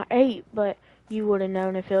might be my 8, but you would have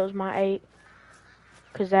known if it was my 8.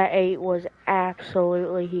 Because that 8 was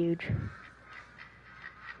absolutely huge.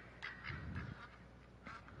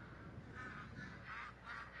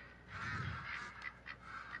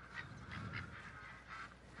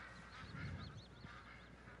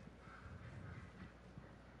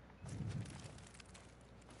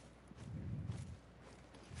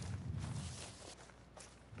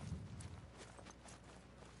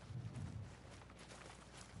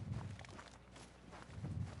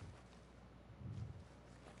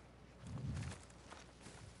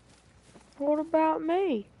 What about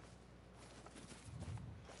me?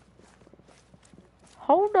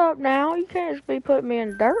 Hold up now. You can't just be putting me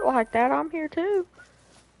in dirt like that. I'm here too.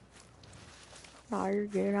 Oh, you're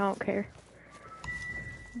good. I don't care.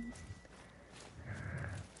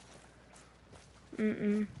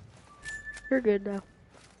 Mm-mm. You're good though.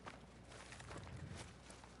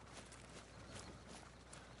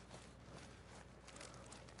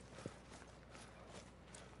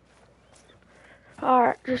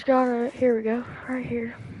 Just gotta, here we go, right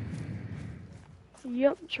here.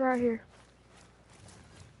 Yep, it's right here.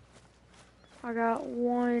 I got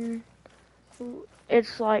one,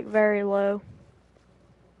 it's like very low.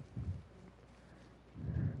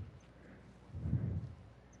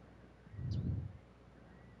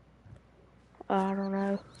 I don't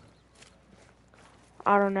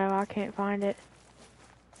know. I can't find it.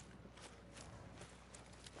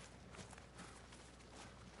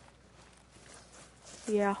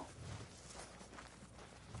 Yeah.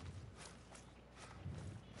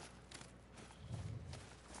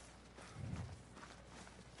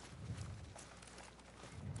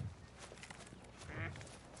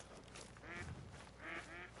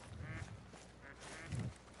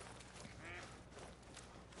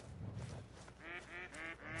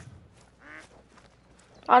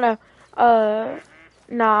 I know.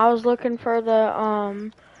 No, I was looking for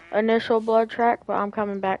the, initial blood track, but I'm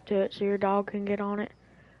coming back to it so your dog can get on it.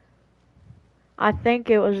 I think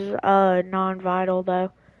it was, non-vital,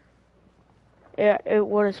 though. It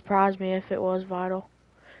would have surprised me if it was vital.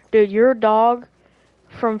 Dude, your dog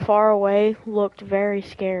from far away looked very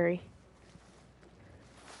scary.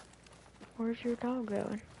 Where's your dog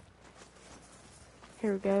going?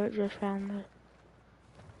 Here we go, it just found the...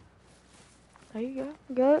 There you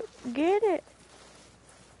go. Go, get it.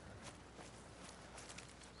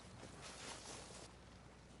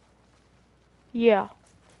 Yeah,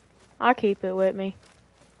 I keep it with me.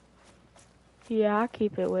 Yeah, I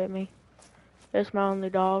keep it with me. It's my only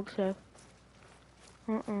dog, so...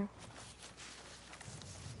 It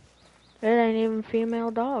ain't even a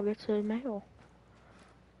female dog, it's a male.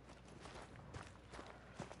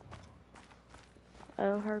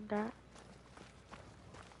 Oh, heard that.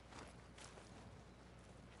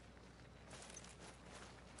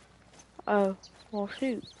 Oh, well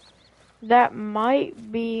shoot. That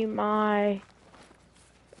might be my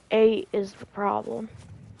 8 is the problem.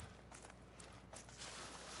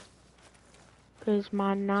 Because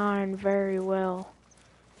my 9 very well.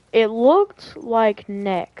 It looked like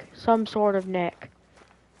neck. Some sort of neck.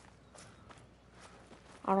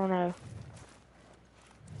 I don't know.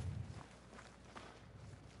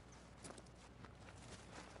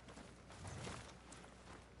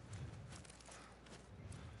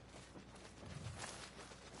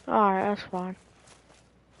 Alright, that's fine.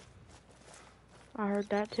 I heard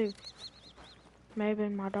that too. Maybe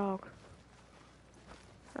my dog.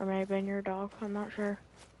 Or maybe your dog. I'm not sure.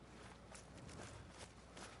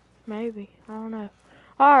 Maybe. I don't know.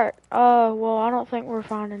 Alright, well, I don't think we're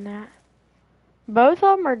finding that. Both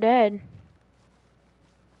of them are dead.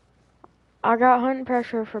 I got hunting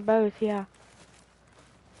pressure for both, yeah.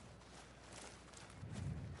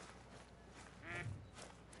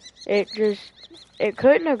 It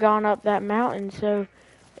couldn't have gone up that mountain, so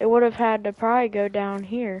it would have had to probably go down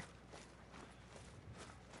here.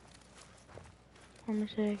 Let me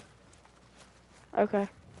see. Okay.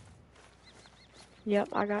 Yep,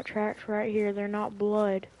 I got tracks right here. They're not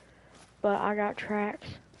blood, but I got tracks.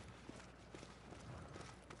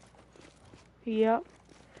 Yep.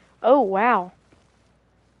 Oh, wow.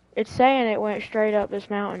 It's saying it went straight up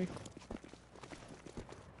this mountain.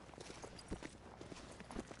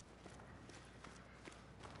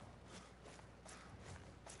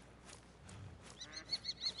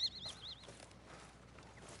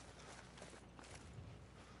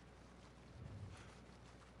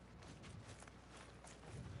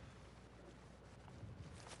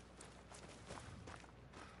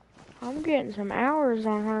 I'm getting some hours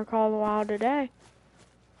on Hunter Call of the Wild today.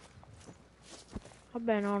 I've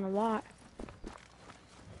been on a lot.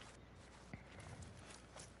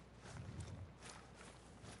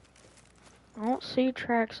 I don't see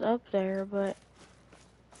tracks up there, but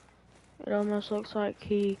it almost looks like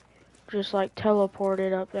he just like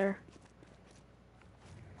teleported up there.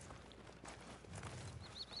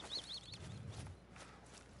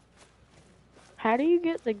 How do you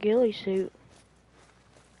get the ghillie suit?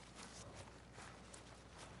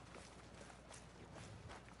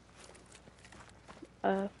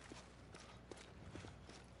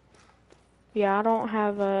 Yeah, I don't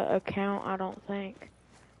have a account, I don't think.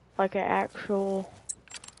 Like an actual...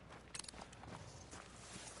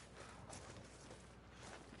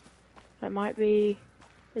 It might be...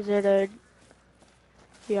 Is it a...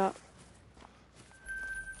 Yep.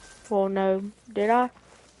 Well, no. Did I?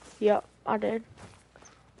 Yep, I did.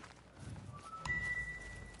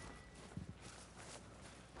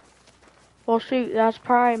 Well, shoot, that's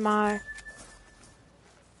probably my...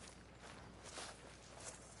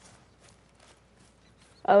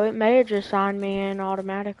 Oh, it may have just signed me in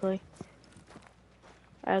automatically.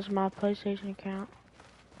 As my PlayStation account.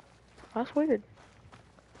 That's weird.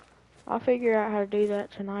 I'll figure out how to do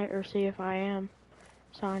that tonight or see if I am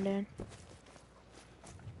signed in.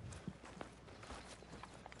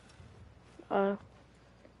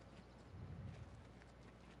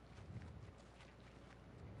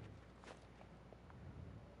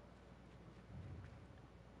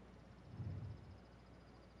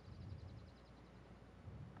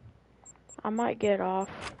 I might get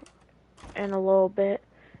off in a little bit.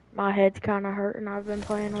 My head's kind of hurting. I've been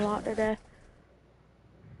playing a lot today.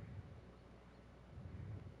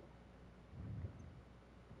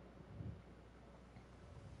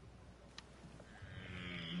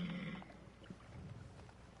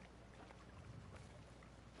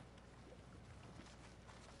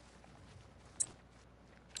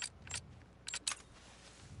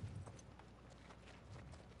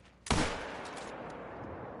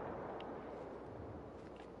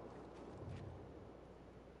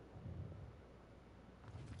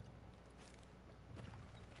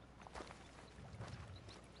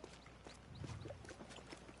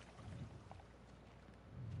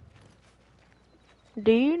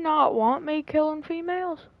 Do you not want me killing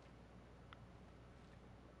females?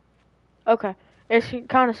 Okay. It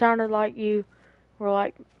kind of sounded like you were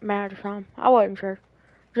like mad or something. I wasn't sure.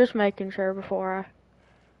 Just making sure before I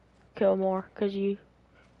kill more. Cause you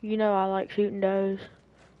know I like shooting does.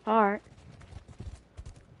 Alright.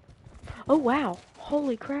 Oh wow.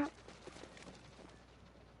 Holy crap.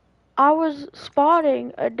 I was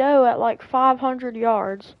spotting a doe at like 500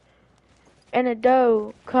 yards. And a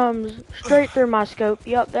doe comes straight through my scope.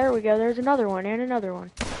 Yup, there we go. There's another one and another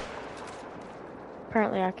one.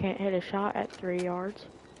 Apparently I can't hit a shot at 3 yards.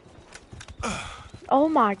 Oh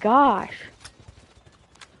my gosh.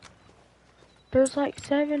 There's like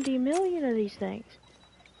 70 million of these things.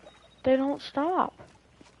 They don't stop.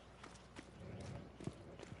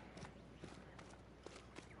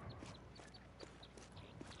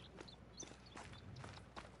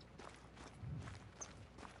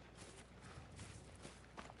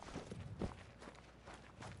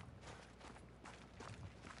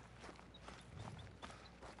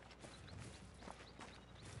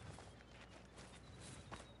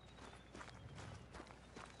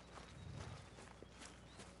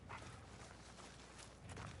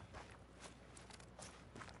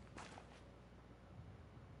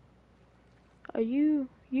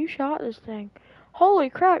 You shot this thing. Holy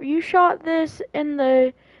crap, you shot this in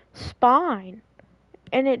the spine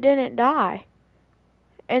and it didn't die.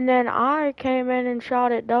 And then I came in and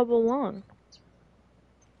shot it double lung.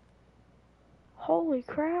 Holy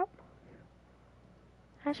crap.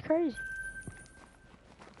 That's crazy.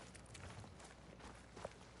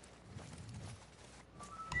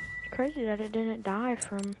 It's crazy that it didn't die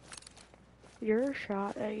from your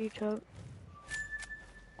shot that you took.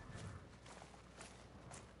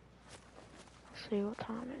 See, what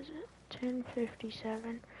time is it?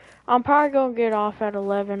 10:57. I'm probably gonna get off at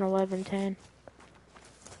 11:10.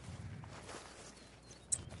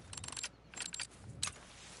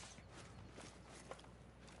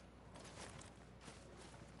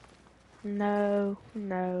 No.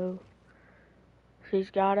 She's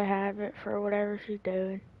gotta have it for whatever she's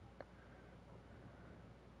doing.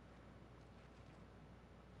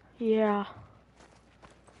 Yeah.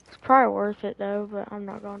 It's probably worth it though, but I'm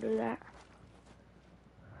not gonna do that.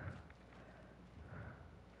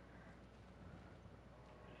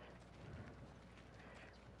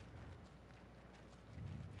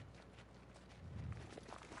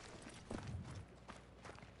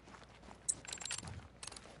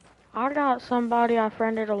 I got somebody I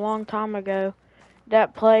friended a long time ago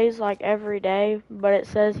that plays like every day, but it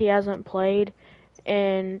says he hasn't played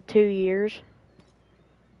in 2 years.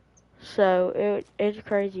 So it's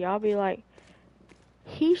crazy. I'll be like,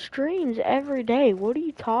 he streams every day. What are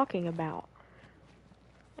you talking about?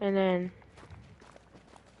 And then,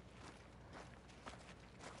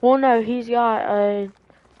 well, no, he's got a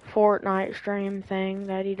Fortnite stream thing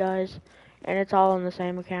that he does, and it's all in the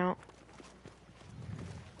same account.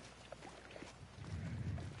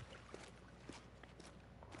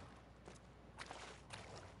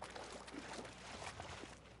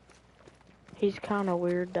 He's kind of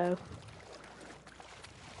weird though.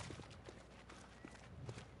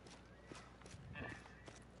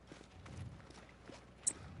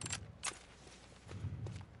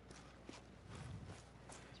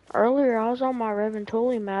 Earlier, I was on my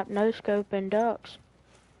Reventuli map, no-scoping ducks.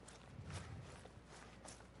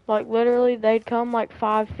 Like, literally, they'd come like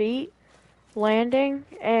 5 feet, landing,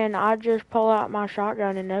 and I'd just pull out my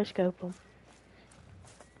shotgun and no-scope them.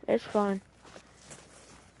 It's fun.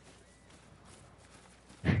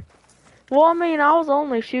 Well, I mean, I was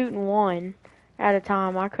only shooting one at a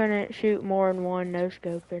time. I couldn't shoot more than one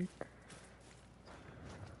no-scoping.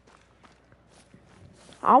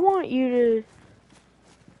 I want you to...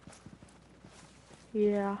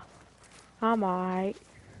 Yeah, I'm alright.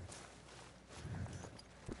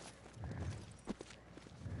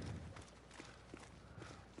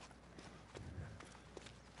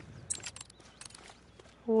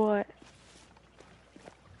 What?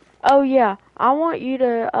 Oh yeah, I want you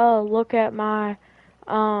to look at my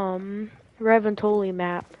Reventuli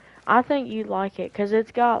map. I think you'd like it because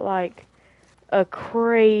it's got like a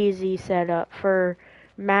crazy setup for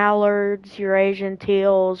mallards, Eurasian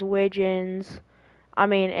teals, widgeons. I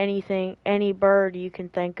mean anything, any bird you can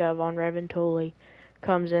think of on Reventuli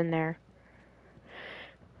comes in there.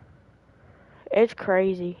 It's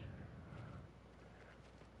crazy.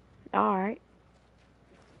 Alright.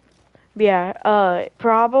 Yeah,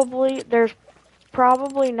 there's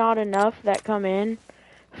probably not enough that come in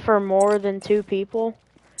for more than 2 people,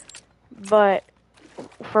 but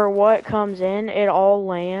for what comes in, it all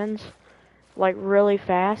lands like really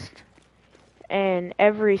fast and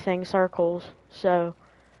everything circles. So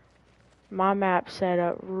my map's set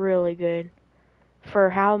up really good for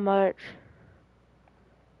how much.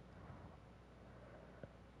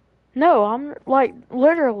 No, I'm like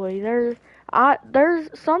literally there's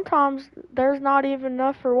sometimes there's not even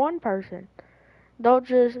enough for one person. They'll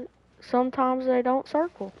just sometimes they don't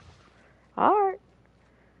circle. Alright.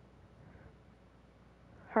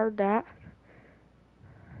 Heard that.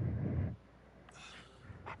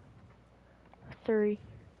 3.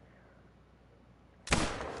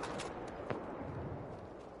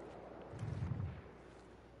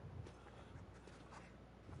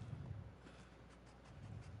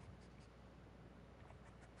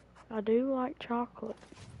 I do like chocolate.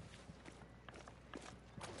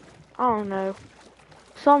 I don't know.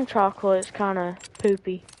 Some chocolate is kind of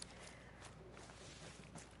poopy.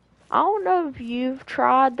 I don't know if you've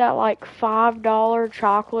tried that like $5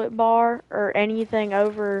 chocolate bar or anything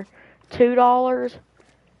over $2.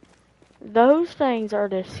 Those things are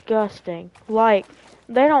disgusting. Like,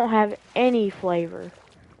 they don't have any flavor.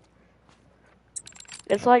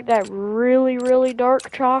 It's like that really, really dark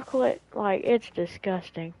chocolate. Like, it's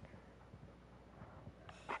disgusting.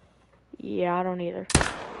 Yeah, I don't either.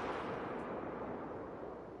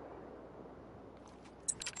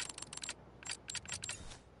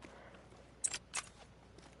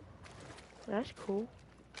 That's cool.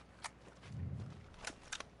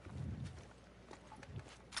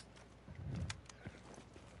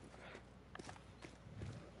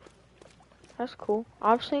 That's cool.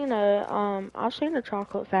 I've seen a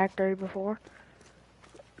chocolate factory before.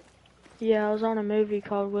 Yeah, I was on a movie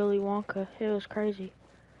called Willy Wonka. It was crazy.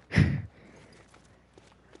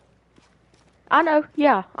 I know,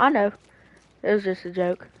 yeah, I know. It was just a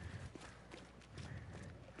joke.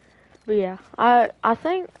 But yeah, I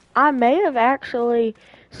think I may have actually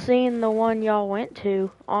seen the one y'all went to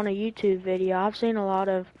on a YouTube video. I've seen a lot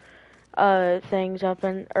of things up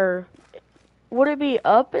in, or would it be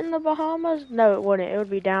up in the Bahamas? No, it wouldn't. It would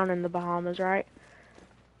be down in the Bahamas, right?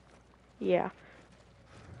 Yeah.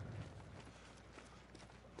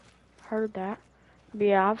 Heard that. But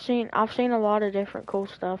yeah, I've seen a lot of different cool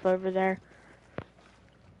stuff over there.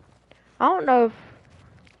 I don't know if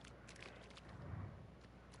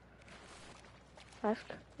that's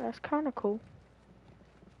that's kind of cool.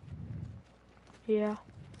 Yeah.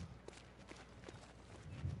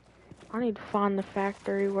 I need to find the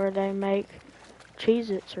factory where they make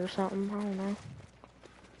Cheez-Its or something. I don't know.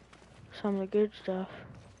 Some of the good stuff.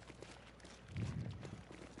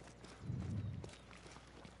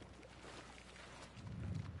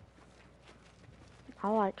 I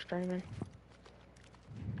like streaming.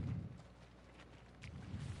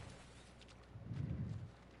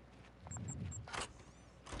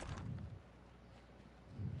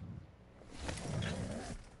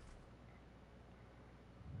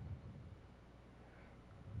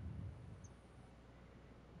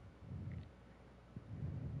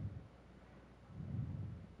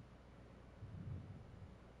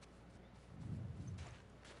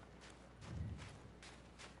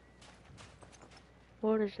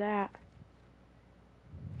 What is that?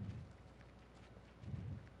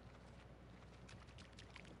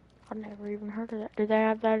 I've never even heard of that. Do they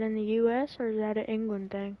have that in the US or is that an England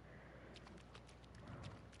thing?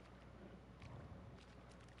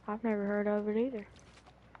 I've never heard of it either.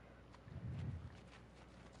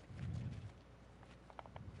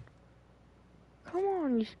 Come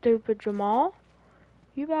on, you stupid Jamal.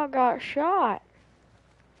 You about got shot.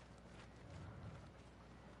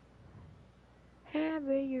 Have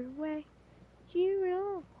it your way. You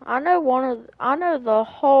know. I know the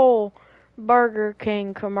whole Burger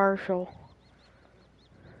King commercial.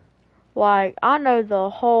 Like, I know the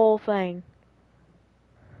whole thing.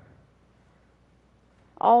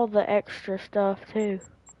 all the extra stuff too.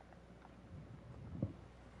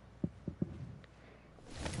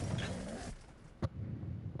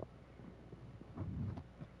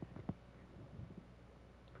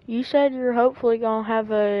 You said you're hopefully gonna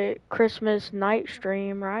have a Christmas night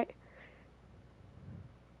stream, right?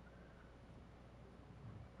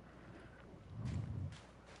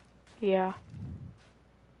 Yeah.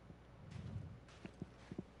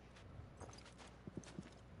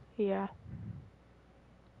 Yeah.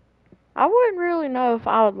 I wouldn't really know if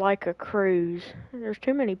I would like a cruise. There's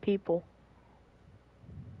too many people.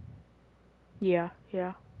 Yeah,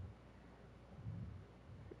 yeah.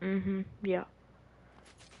 Yeah.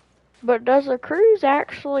 But does a cruise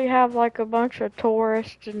actually have like a bunch of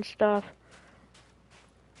tourists and stuff?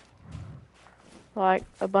 Like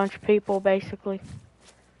a bunch of people basically?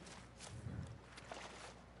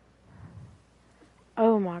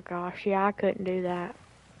 Oh my gosh, yeah, I couldn't do that.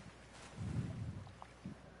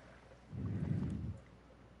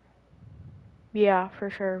 Yeah, for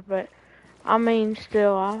sure, but I mean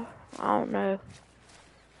still, I don't know.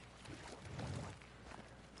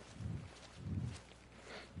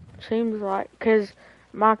 Seems like, cause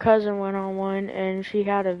my cousin went on one and she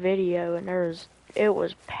had a video and it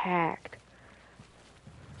was packed.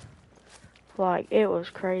 Like, it was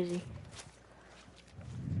crazy.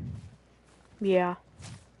 Yeah.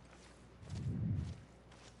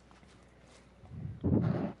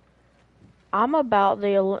 I'm about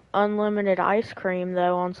the unlimited ice cream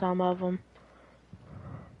though on some of them.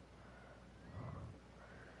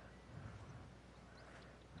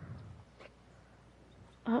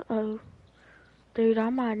 Uh-oh. Dude, I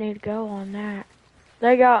might need to go on that.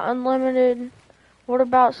 They got unlimited. What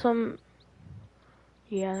about some...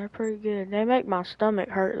 Yeah, they're pretty good. They make my stomach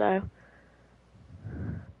hurt though.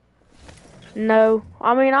 No.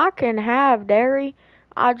 I mean, I can have dairy.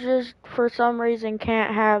 I just, for some reason,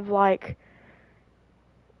 can't have, like,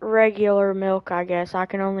 regular milk, I guess. I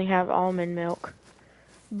can only have almond milk.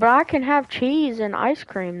 But I can have cheese and ice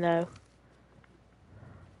cream, though.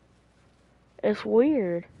 It's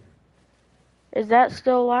weird. Is that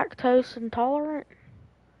still lactose intolerant?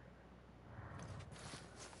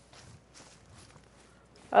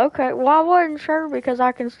 Okay, well, I wasn't sure because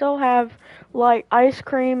I can still have, like, ice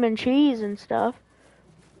cream and cheese and stuff.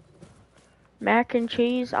 Mac and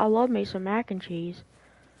cheese. I love me some mac and cheese.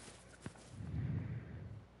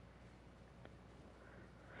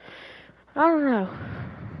 I don't know.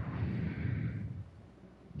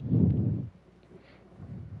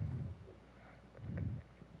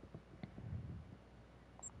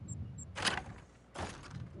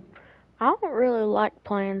 I don't really like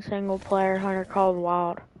playing single player Hunter Called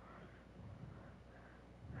Wild.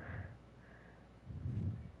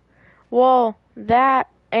 Well,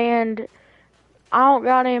 that and I don't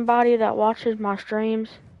got anybody that watches my streams,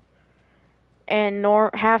 and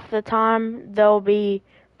half the time there'll be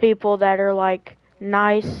people that are like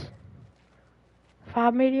nice.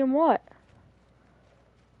 5 medium what?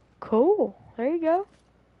 Cool. There you go.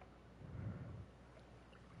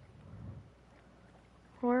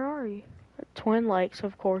 Where are you? Twin Lakes,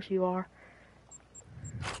 of course you are.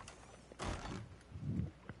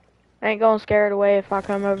 Ain't gonna scare it away if I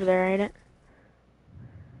come over there, ain't it?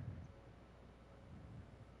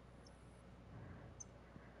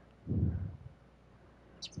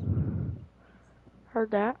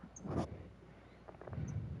 Heard that.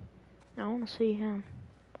 I wanna see him.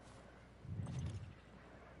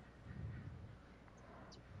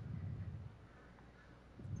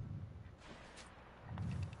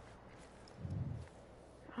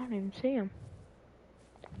 I don't even see him.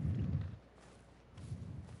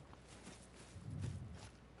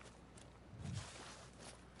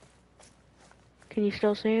 Can you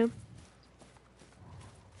still see him?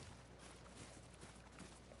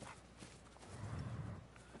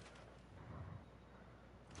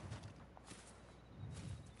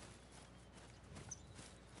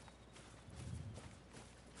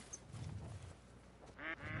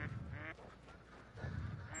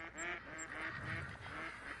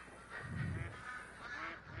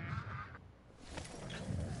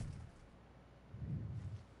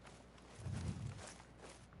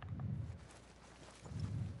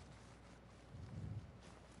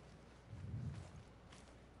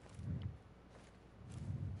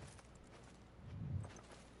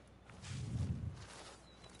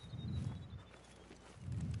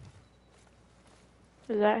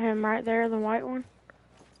 Is that him right there, the white one?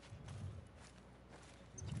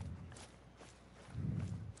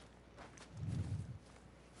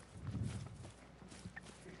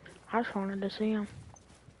 I just wanted to see him.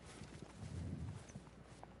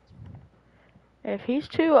 If he's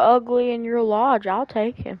too ugly in your lodge, I'll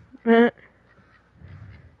take him.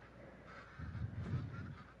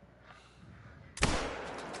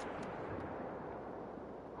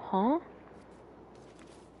 Huh?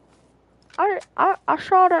 I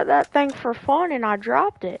shot at that thing for fun and I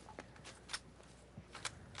dropped it.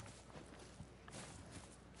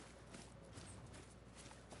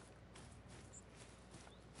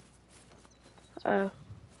 Oh.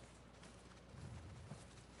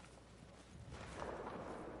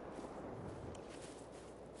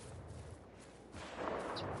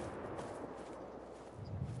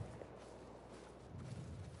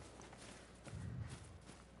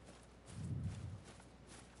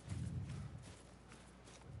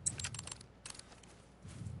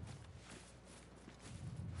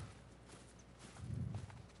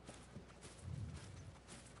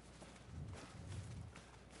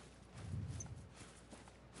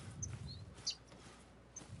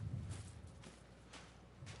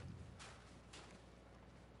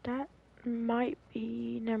 That might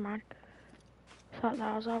be... Never mind. Thought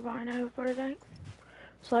that was albino, but it ain't.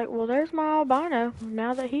 It's like, well, there's my albino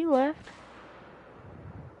now that he left.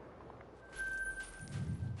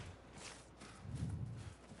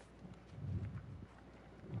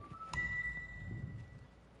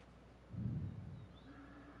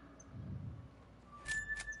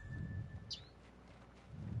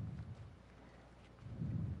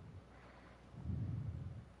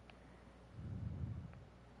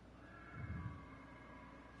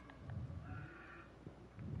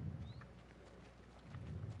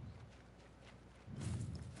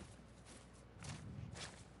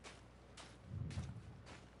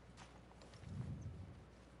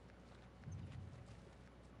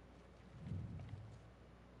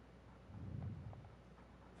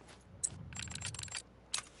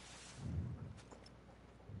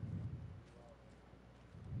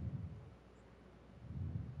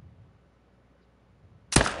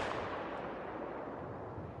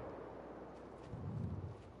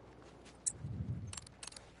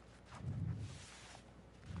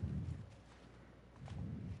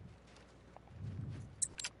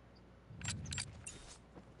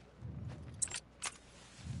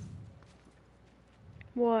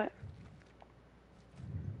 What?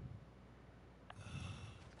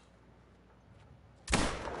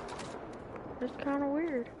 It's kind of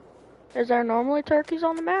weird. Is there normally turkeys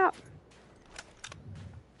on the map?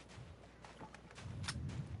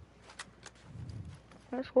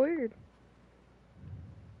 That's weird.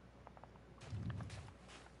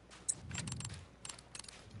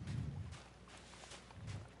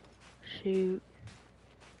 Shoot.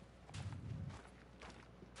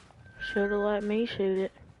 Should've let me shoot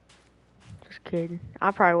it. Just kidding.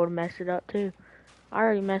 I probably would've messed it up too. I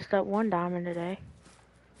already messed up one diamond today.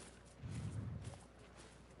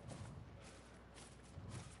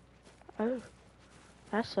 Oh.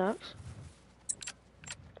 That sucks.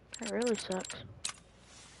 That really sucks.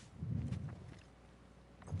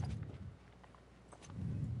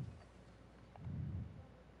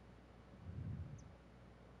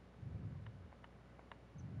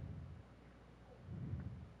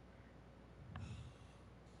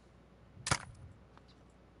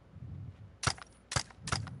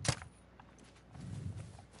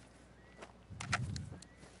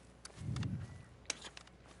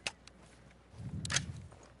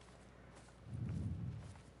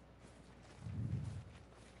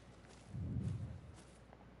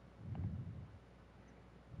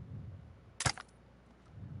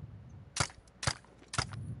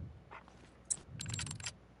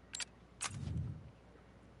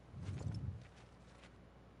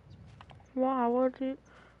 Why?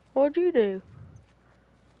 What'd you do?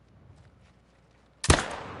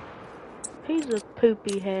 He's a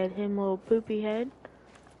poopy head, him little poopy head.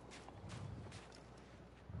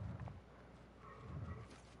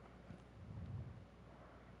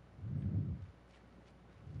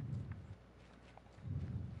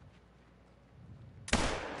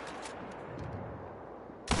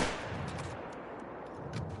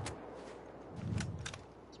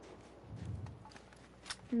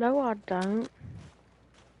 No, I don't.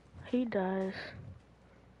 He does.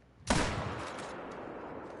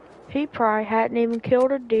 He probably hadn't even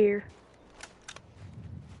killed a deer.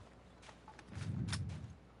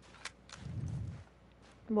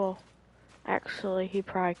 Well, actually, he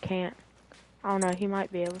probably can't. I don't know, he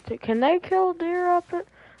might be able to. Can they kill deer up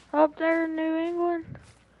there in New England?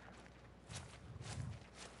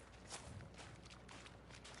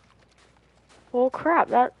 Well, crap,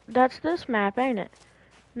 that's this map, ain't it?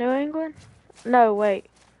 New England? No, wait.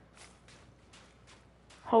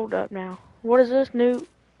 Hold up now. What is this new?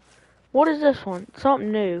 What is this one?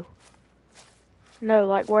 Something new. No,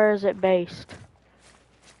 like where is it based?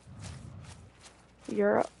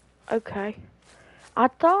 Europe? Okay. I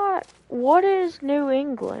thought, what is New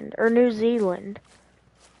England? Or New Zealand?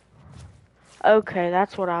 Okay,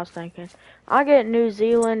 that's what I was thinking. I get New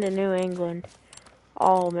Zealand and New England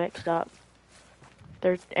all mixed up.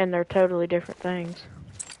 They're totally different things.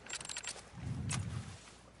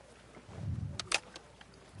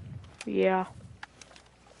 Yeah.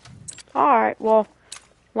 Alright, well,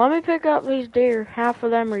 let me pick up these deer. Half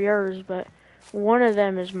of them are yours, but one of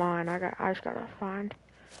them is mine. I just gotta find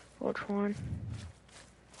which one.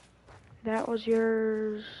 That was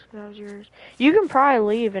yours. That was yours. You can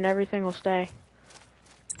probably leave and everything will stay.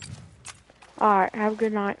 Alright, have a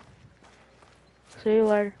good night. See you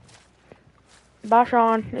later. Bye,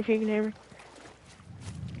 Sean, if you can hear me.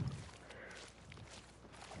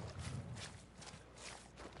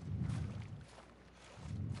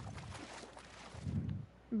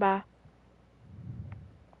 Bye.